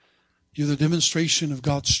this. You're the demonstration of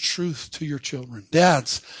God's truth to your children.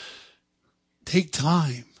 Dads, take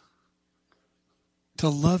time to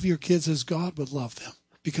love your kids as God would love them.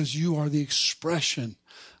 Because you are the expression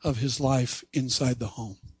of his life inside the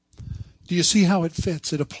home. Do you see how it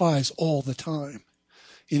fits? It applies all the time.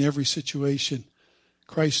 In every situation,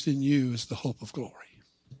 Christ in you is the hope of glory.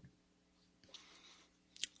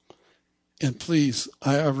 And please,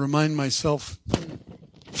 I remind myself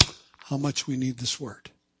how much we need this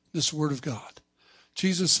word of God.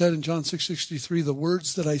 Jesus said in John 6:63, the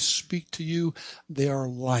words that I speak to you, they are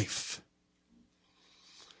life.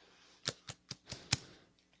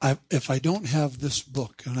 If I don't have this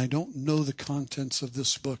book and I don't know the contents of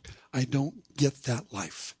this book, I don't get that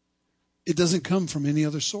life. It doesn't come from any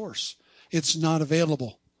other source. It's not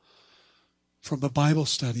available from a Bible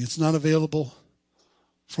study. It's not available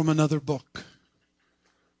from another book.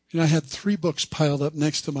 I had 3 books piled up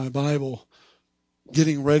next to my Bible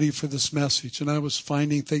getting ready for this message, and I was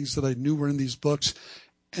finding things that I knew were in these books,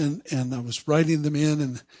 and I was writing them in,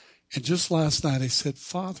 and just last night I said,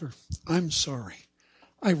 Father, I'm sorry.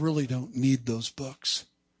 I really don't need those books.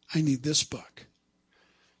 I need this book.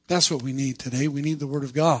 That's what we need today. We need the Word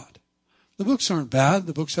of God. The books aren't bad.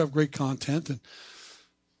 The books have great content,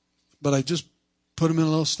 but I just put them in a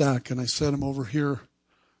little stack, and I set them over here,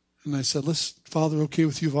 and I said, Father, okay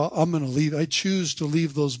with you? I'm going to leave. I choose to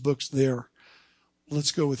leave those books there.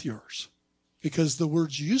 Let's go with yours, because the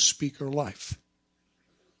words you speak are life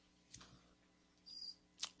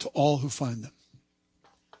to all who find them.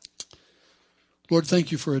 Lord,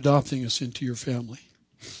 thank you for adopting us into your family.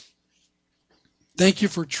 Thank you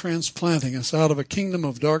for transplanting us out of a kingdom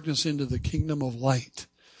of darkness into the kingdom of light.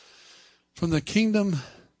 From the kingdom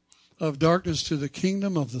of darkness to the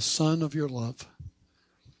kingdom of the Son of your love.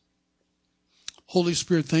 Holy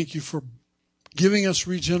Spirit, thank you for giving us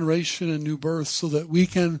regeneration and new birth so that we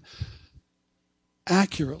can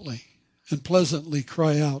accurately and pleasantly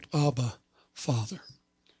cry out, Abba, Father.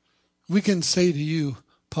 We can say to you,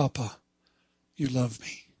 Papa, you love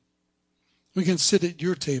me. We can sit at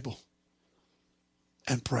your table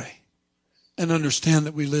and pray and understand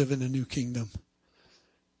that we live in a new kingdom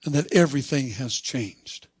and that everything has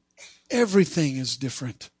changed. Everything is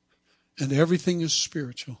different and everything is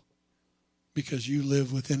spiritual because you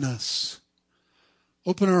live within us.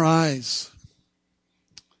 Open our eyes,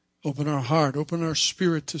 open our heart, open our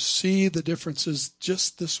spirit to see the differences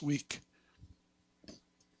just this week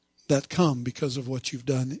that come because of what you've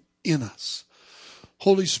done in us.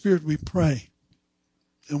 Holy Spirit, we pray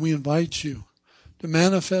and we invite you to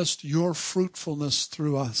manifest your fruitfulness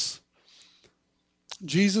through us.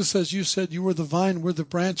 Jesus, as you said, you are the vine, we're the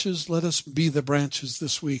branches. Let us be the branches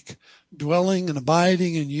this week, dwelling and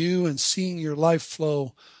abiding in you and seeing your life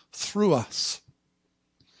flow through us,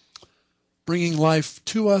 bringing life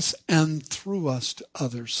to us and through us to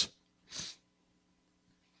others.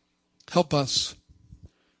 Help us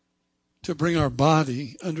to bring our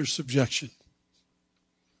body under subjection.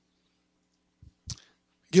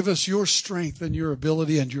 Give us your strength and your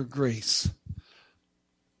ability and your grace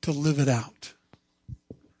to live it out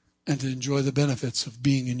and to enjoy the benefits of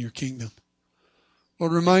being in your kingdom.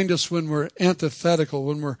 Lord, remind us when we're antithetical,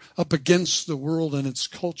 when we're up against the world and its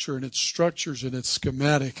culture and its structures and its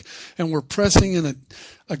schematic, and we're pressing in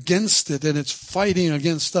against it and it's fighting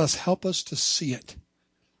against us, help us to see it.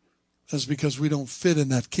 That's because we don't fit in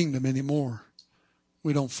that kingdom anymore.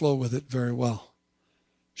 We don't flow with it very well.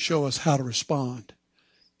 Show us how to respond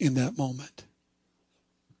in that moment.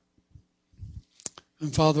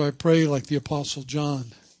 And Father, I pray like the Apostle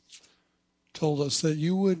John told us that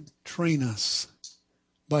you would train us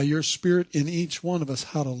by your Spirit in each one of us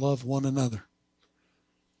how to love one another.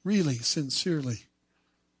 Really, sincerely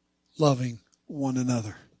loving one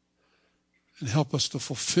another. And help us to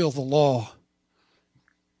fulfill the law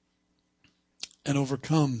and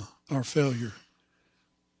overcome our failure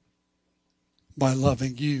by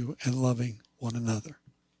loving you and loving one another.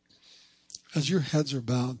 As your heads are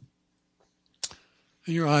bowed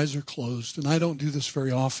and your eyes are closed, and I don't do this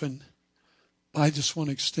very often, I just want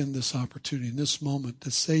to extend this opportunity in this moment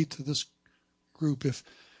to say to this group, if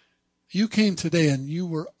you came today and you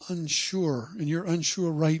were unsure, and you're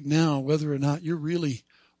unsure right now whether or not you're really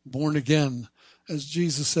born again, as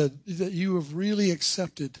Jesus said, that you have really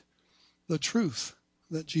accepted the truth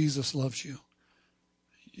that Jesus loves you.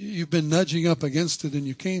 You've been nudging up against it and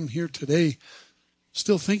you came here today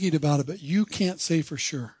still thinking about it, but you can't say for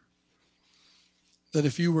sure that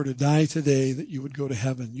if you were to die today that you would go to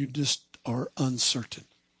heaven. You just are uncertain.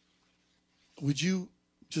 Would you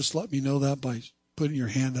just let me know that by putting your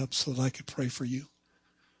hand up so that I could pray for you?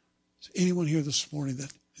 Is anyone here this morning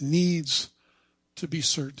that needs to be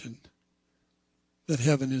certain that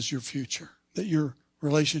heaven is your future, that your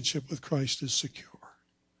relationship with Christ is secure?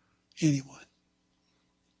 Anyone?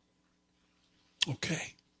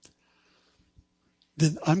 Okay.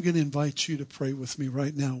 Then I'm going to invite you to pray with me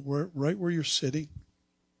right now, right where you're sitting.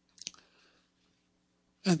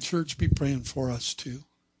 And church, be praying for us too.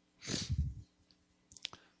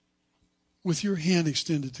 With your hand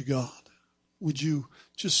extended to God, would you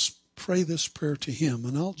just pray this prayer to Him,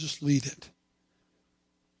 and I'll just lead it.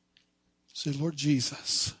 Say, Lord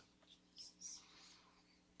Jesus,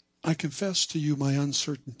 I confess to you my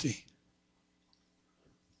uncertainty.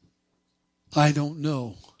 I don't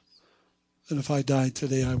know that if I died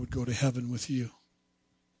today, I would go to heaven with you.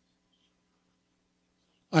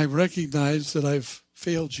 I recognize that I've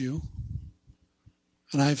failed you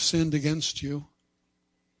and I've sinned against you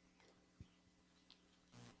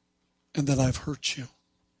and that I've hurt you.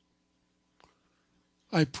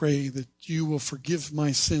 I pray that you will forgive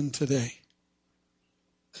my sin today.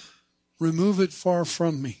 Remove it far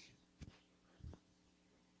from me.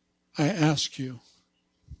 I ask you,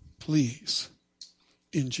 please,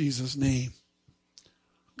 in Jesus' name,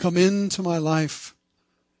 come into my life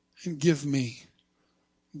and give me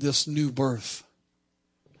this new birth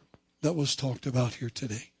that was talked about here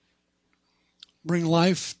today. Bring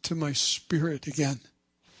life to my spirit again.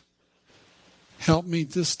 Help me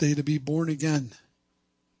this day to be born again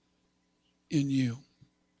in you.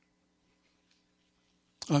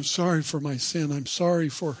 I'm sorry for my sin. I'm sorry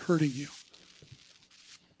for hurting you.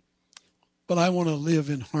 But I want to live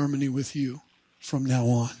in harmony with you from now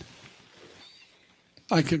on.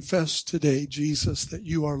 I confess today, Jesus, that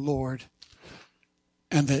you are Lord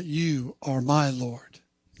and that you are my Lord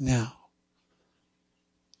now.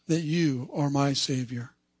 That you are my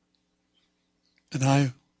Savior. And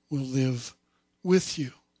I will live with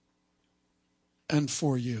you and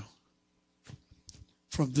for you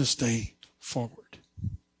from this day forward.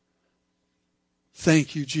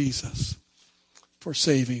 Thank you, Jesus, for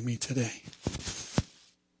saving me today.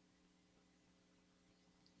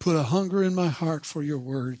 Put a hunger in my heart for your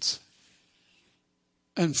words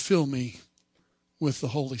and fill me with the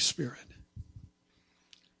Holy Spirit.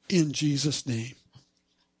 In Jesus' name,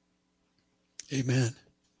 amen.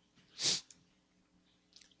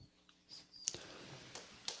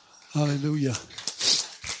 Hallelujah.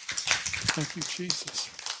 Thank you, Jesus.